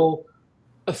handle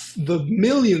the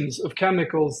millions of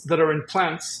chemicals that are in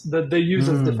plants that they use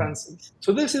as Mm. defenses.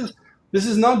 So this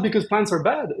is not because plants are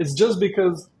bad. It's just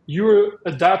because you're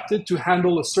adapted to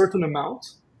handle a certain amount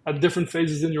at different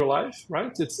phases in your life,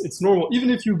 right? It's normal. Even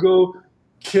if you go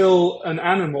kill an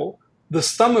animal, the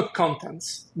stomach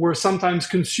contents were sometimes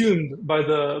consumed by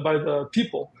the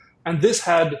people, and this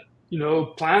had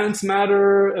plants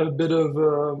matter, a bit of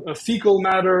a fecal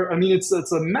matter. I mean, it's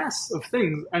a mess of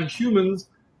things, and humans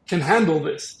can handle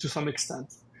this to some extent.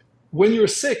 When you're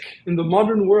sick in the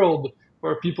modern world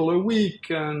where people are weak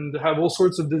and have all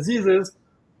sorts of diseases,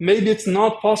 maybe it's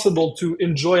not possible to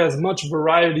enjoy as much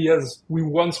variety as we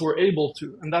once were able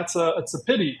to. And it's a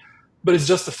pity, but it's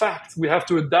just a fact. We have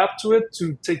to adapt to it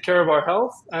to take care of our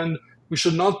health. And we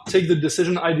should not take the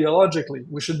decision ideologically.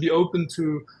 We should be open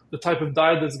to the type of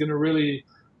diet that's going to really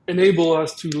enable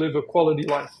us to live a quality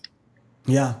life.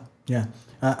 Yeah, yeah,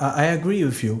 I agree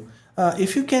with you.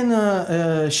 If you can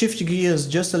shift gears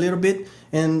just a little bit,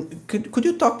 and could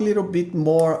you talk a little bit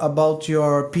more about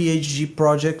your PhD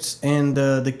projects and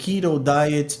the keto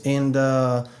diet and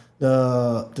the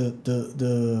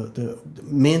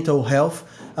mental health?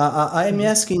 I'm Mhm.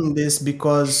 asking this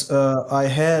because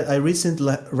I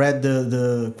recently read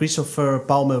the Christopher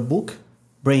Palmer book,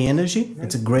 Brain Energy.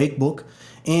 It's a Nice. great book.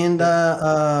 And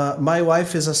Yep. my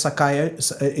wife is a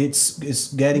psychiatrist.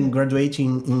 It's getting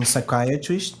graduating in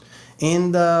psychiatrist,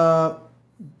 and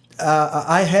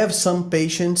I have some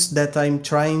patients that I'm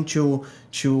trying to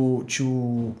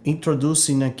introduce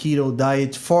in a keto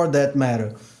diet for that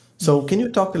matter. So can Mhm. you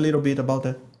talk a little bit about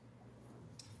that?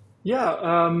 Yeah,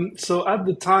 so at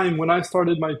the time when I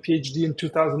started my PhD in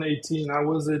 2018, I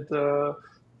was at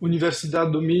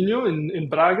Universidade do Minho in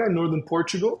Braga, in northern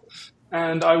Portugal,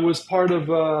 and I was part of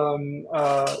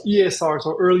ESR,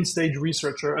 so early stage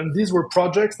researcher. And these were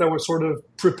projects that were sort of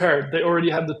prepared. They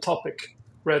already had the topic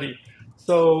ready.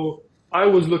 So I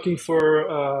was looking for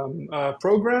a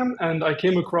program, and I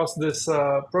came across this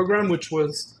program, which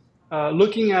was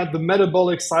looking at the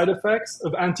metabolic side effects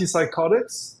of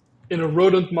antipsychotics in a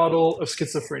rodent model of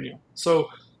schizophrenia. So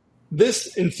this,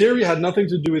 in theory, had nothing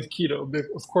to do with keto. But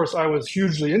of course, I was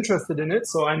hugely interested in it,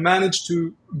 so I managed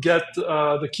to get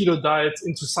the keto diet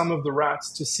into some of the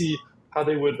rats to see how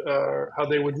they would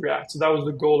react. So that was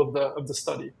the goal of the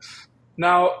study.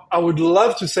 Now, I would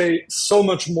love to say so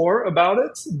much more about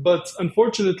it, but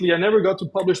unfortunately, I never got to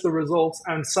publish the results,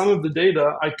 and some of the data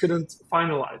I couldn't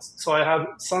finalize. So I have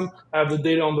the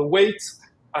data on the weight,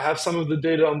 I have some of the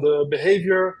data on the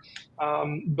behavior,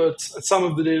 but some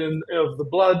of the data of the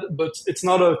blood, but it's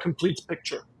not a complete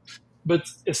picture. But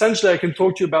essentially, I can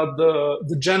talk to you about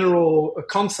the general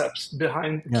concepts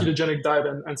behind Yeah, ketogenic diet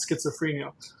and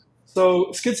schizophrenia.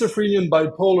 So schizophrenia and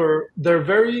bipolar, they're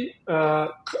very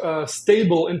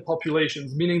stable in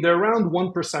populations, meaning they're around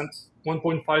 1%,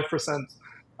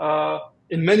 1.5%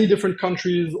 in many different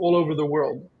countries all over the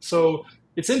world. So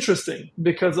it's interesting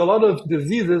because a lot of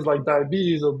diseases like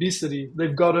diabetes, obesity,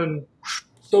 they've gotten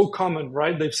so common,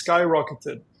 right? They've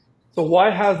skyrocketed. So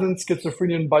why hasn't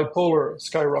schizophrenia and bipolar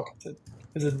skyrocketed?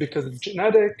 Is it because it's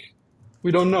genetic?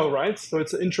 We don't know, right? So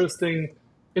it's an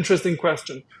interesting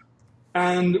question.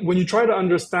 And when you try to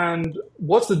understand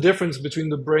what's the difference between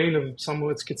the brain of someone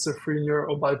with schizophrenia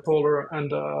or bipolar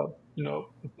and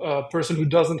a person who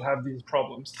doesn't have these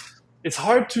problems, it's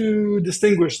hard to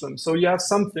distinguish them. So you have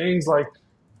some things like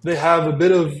they have a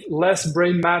bit of less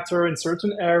brain matter in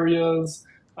certain areas.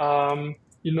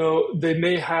 They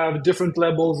may have different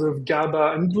levels of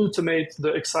GABA and glutamate,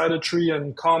 the excitatory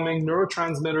and calming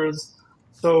neurotransmitters.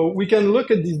 So we can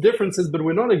look at these differences, but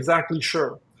we're not exactly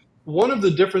sure. One of the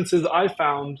differences I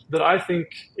found that I think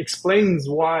explains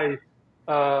why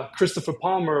Christopher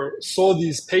Palmer saw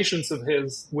these patients of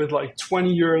his with like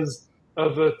 20 years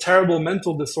of a terrible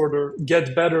mental disorder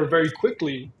get better very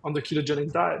quickly on the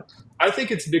ketogenic diet. I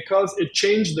think it's because it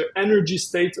changed the energy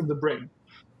state of the brain.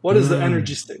 What is the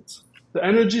energy state? The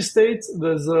energy state,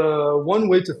 there's one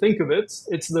way to think of it.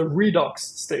 It's the redox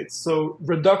state. So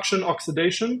reduction,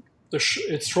 oxidation,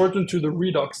 it's shortened to the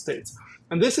redox state.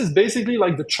 And this is basically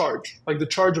like the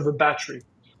charge of a battery.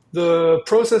 The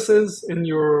processes in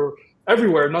your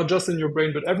everywhere, not just in your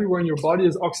brain, but everywhere in your body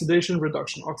is oxidation,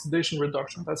 reduction, oxidation,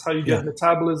 reduction. That's how you get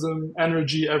metabolism,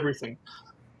 energy, everything.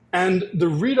 And the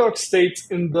redox state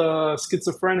in the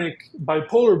schizophrenic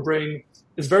bipolar brain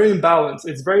is very imbalanced.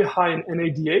 It's very high in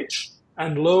NADH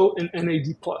and low in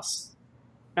NAD+.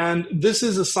 And this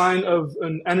is a sign of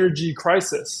an energy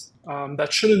crisis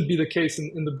that shouldn't be the case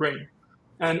in the brain.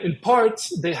 And in part,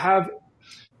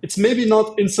 it's maybe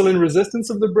not insulin resistance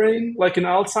of the brain like in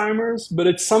Alzheimer's, but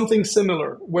it's something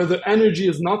similar where the energy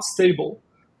is not stable.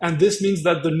 And this means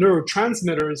that the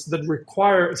neurotransmitters that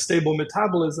require a stable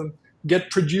metabolism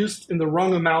get produced in the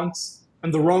wrong amounts,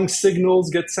 and the wrong signals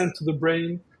get sent to the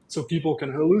brain. So people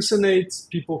can hallucinate,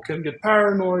 people can get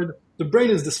paranoid. The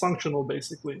brain is dysfunctional,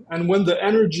 basically. And when the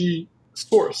energy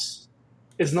source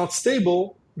is not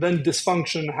stable, then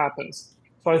dysfunction happens.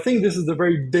 So I think this is the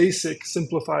very basic,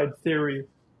 simplified theory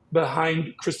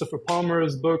behind Christopher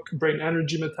Palmer's book, Brain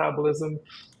Energy Metabolism.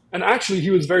 And actually, he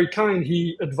was very kind.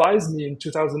 He advised me in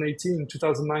 2018,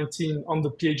 2019 on the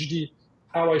PhD,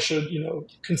 how I should,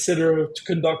 consider to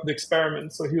conduct the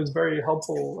experiment. So he was very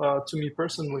helpful to me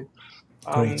personally.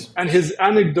 And his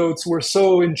anecdotes were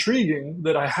so intriguing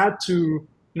that I had to,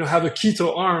 have a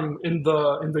keto arm in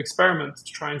the experiment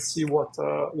to try and see what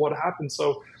happened.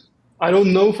 So I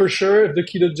don't know for sure if the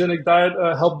ketogenic diet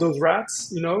helped those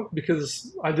rats,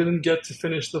 because I didn't get to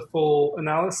finish the full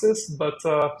analysis. But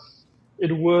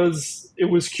it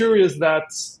was curious that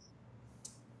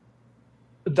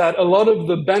a lot of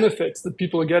the benefits that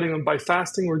people are getting by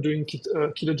fasting or doing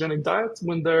ketogenic diet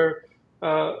when they're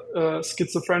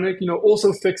schizophrenic,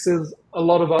 also fixes a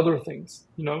lot of other things.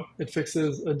 It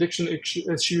fixes addiction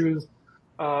issues.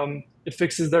 It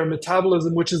fixes their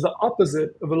metabolism, which is the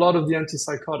opposite of a lot of the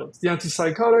antipsychotics. The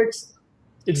antipsychotics,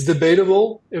 it's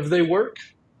debatable if they work.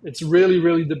 It's really,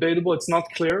 really debatable. It's not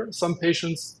clear. Some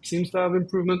patients seem to have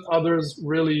improvement, others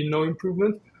really no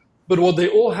improvement. But what they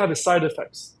all have is side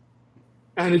effects.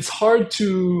 And it's hard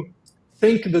to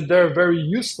think that they're very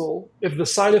useful if the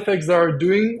side effects they are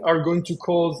doing are going to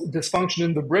cause dysfunction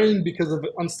in the brain because of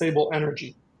unstable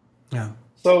energy. Yeah.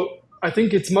 So I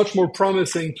think it's much more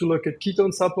promising to look at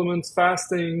ketone supplements,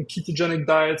 fasting, ketogenic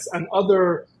diets, and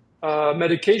other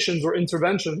medications or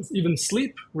interventions, even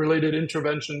sleep-related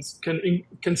interventions,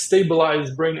 can stabilize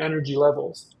brain energy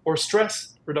levels, or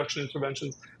stress reduction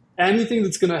interventions. Anything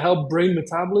that's going to help brain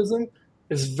metabolism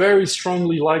is very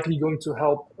strongly likely going to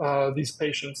help these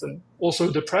patients, and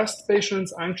also depressed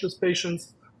patients, anxious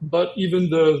patients, but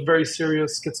even the very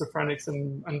serious schizophrenics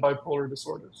and bipolar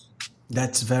disorders.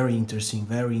 That's very interesting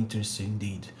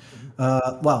indeed.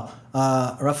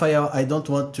 Raphael, I don't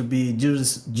want to be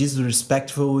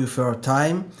disrespectful with your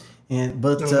time,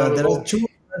 but there are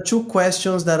two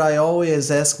questions that I always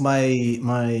ask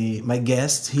my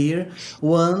guests here.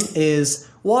 One is,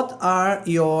 what are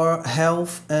your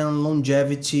health and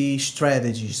longevity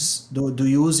strategies do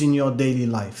you use in your daily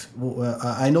life?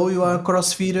 I know you are a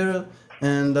CrossFitter.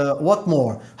 And what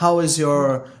more? How is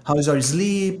your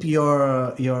sleep,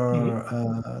 your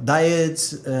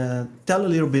diet? Tell a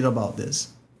little bit about this.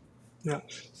 Yeah.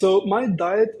 So my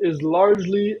diet is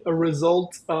largely a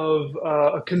result of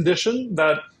a condition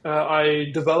that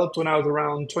I developed when I was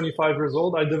around 25 years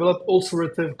old. I developed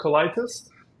ulcerative colitis.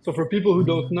 So for people who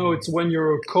don't know, it's when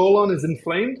your colon is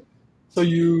inflamed. So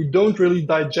you don't really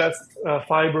digest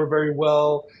fiber very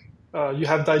well. You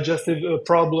have digestive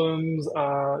problems.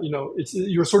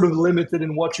 You're sort of limited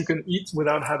in what you can eat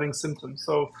without having symptoms.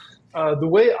 So the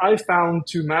way I found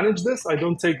to manage this, I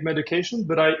don't take medication,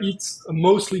 but I eat a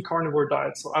mostly carnivore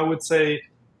diet. So I would say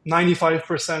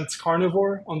 95%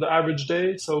 carnivore on the average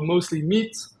day. So mostly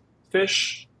meat,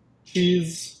 fish,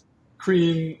 cheese,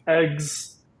 cream,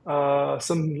 eggs,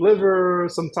 some liver,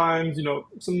 sometimes,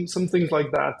 some things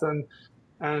like that.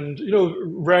 And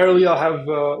rarely I'll have,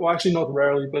 actually not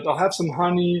rarely, but I'll have some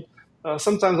honey,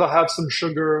 Sometimes I'll have some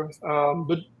sugar,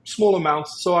 but small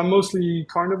amounts. So I'm mostly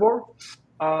carnivore.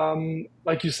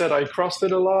 Like you said, I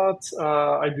CrossFit a lot.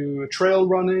 I do trail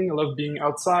running. I love being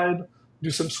outside. Do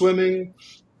some swimming.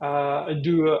 I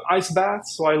do ice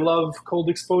baths, so I love cold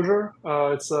exposure.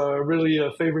 It's really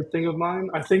a favorite thing of mine.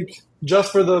 I think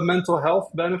just for the mental health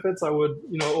benefits, I would,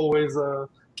 always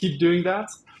keep doing that.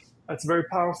 That's very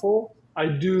powerful. I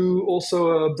do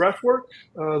also breath work,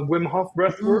 Wim Hof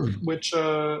breath work, Mm. which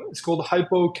is called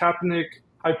hypocapnic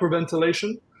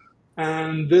hyperventilation.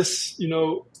 And this,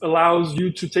 allows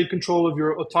you to take control of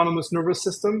your autonomous nervous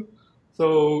system.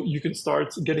 So you can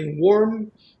start getting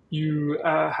warm. You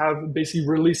have basically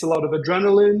release a lot of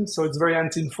adrenaline. So it's very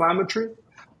anti-inflammatory.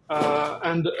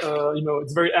 And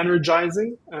it's very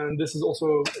energizing. And this is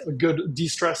also a good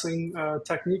de-stressing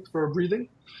technique for breathing.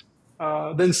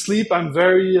 Then sleep, I'm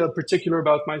very particular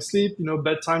about my sleep.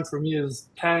 Bedtime for me is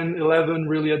 10, 11,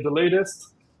 really at the latest.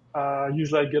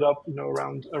 Usually I get up,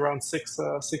 around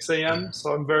 6 a.m.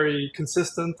 So I'm very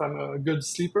consistent. I'm a good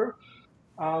sleeper.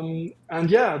 And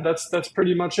yeah, that's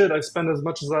pretty much it. I spend as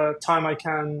much time I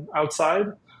can outside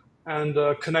and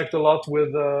connect a lot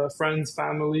with friends,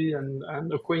 family,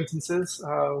 and acquaintances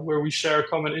where we share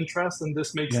common interests. And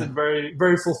this makes Yeah. it very,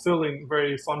 very fulfilling,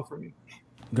 very fun for me.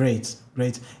 Great,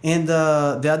 great. And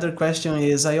the other question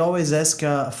is, I always ask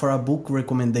for a book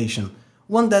recommendation,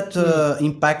 one that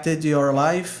impacted your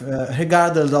life,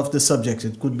 regardless of the subject.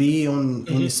 It could be on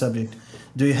any Hmm. subject.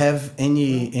 Do you have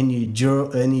any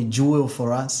jewel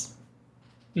for us?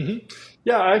 Hmm.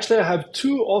 Yeah, actually, I have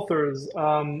two authors.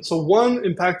 So one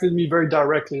impacted me very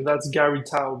directly. That's Gary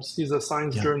Taubes. He's a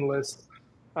science Yeah, journalist,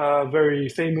 very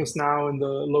famous now in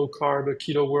the low carb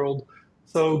keto world.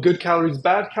 So good calories,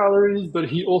 bad calories. But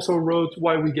he also wrote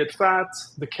Why We Get Fat,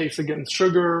 The Case Against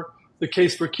Sugar, The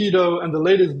Case for Keto, and the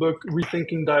latest book,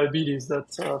 Rethinking Diabetes. That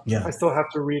yeah. I still have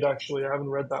to read. Actually, I haven't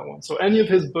read that one. So any of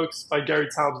his books by Gary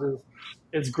Taubes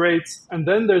is great. And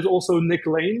then there's also Nick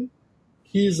Lane.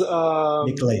 He's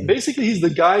Nick Lane. basically he's the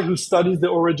guy who studies the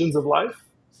origins of life.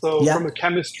 So from Yeah, a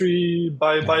chemistry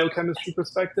yeah, biochemistry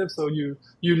perspective, so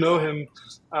you know him,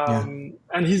 yeah.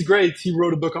 and he's great. He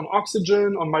wrote a book on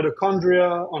oxygen, on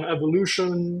mitochondria, on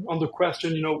evolution, on the question,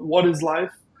 what is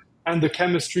life, and the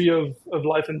chemistry of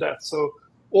life and death. So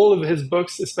all of his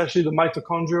books, especially the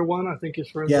mitochondria one, I think is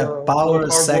for Yeah, the low Power,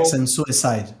 carb Sex, world. and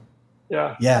Suicide.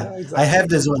 Yeah, Yeah, yeah, I exactly. have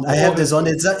this one. I All have his this one.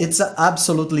 books. It's an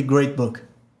absolutely great book.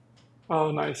 Oh,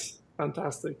 nice,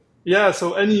 fantastic. Yeah,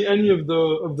 so any of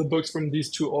the books from these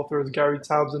two authors, Gary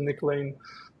Taubes and Nick Lane,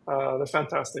 they're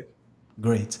fantastic.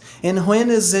 Great. And when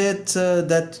is it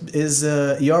that is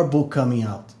your book coming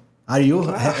out? Are you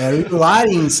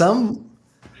writing some?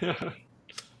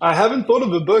 I haven't thought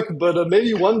of a book, but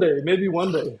maybe one day, maybe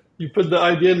one day. You put the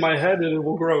idea in my head and it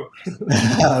will grow.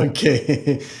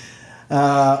 Okay.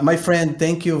 My friend,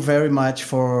 thank you very much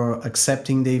for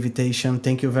accepting the invitation.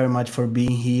 Thank you very much for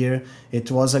being here. It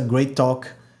was a great talk,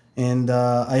 and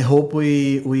I hope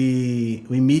we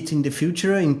meet in the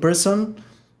future in person.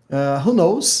 Who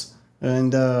knows?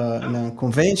 And in a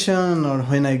convention or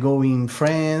when I go in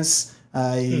France.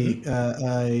 Mhm.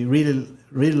 I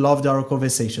really loved our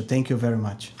conversation. Thank you very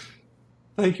much.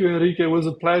 Thank you, Enrique. It was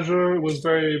a pleasure. It was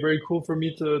very, very cool for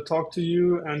me to talk to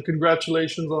you. And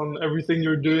congratulations on everything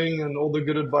you're doing and all the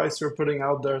good advice you're putting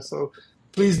out there. So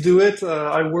please do it.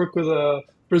 I work with a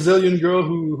Brazilian girl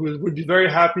who would be very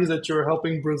happy that you're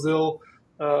helping Brazil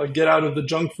get out of the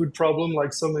junk food problem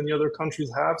like so many other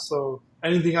countries have. So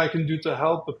anything I can do to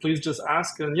help, but please just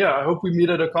ask. And yeah, I hope we meet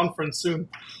at a conference soon.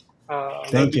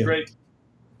 That'd Thank be you. great.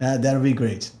 That'll be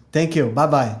great. Thank you. Bye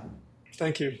bye.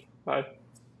 Thank you. Bye.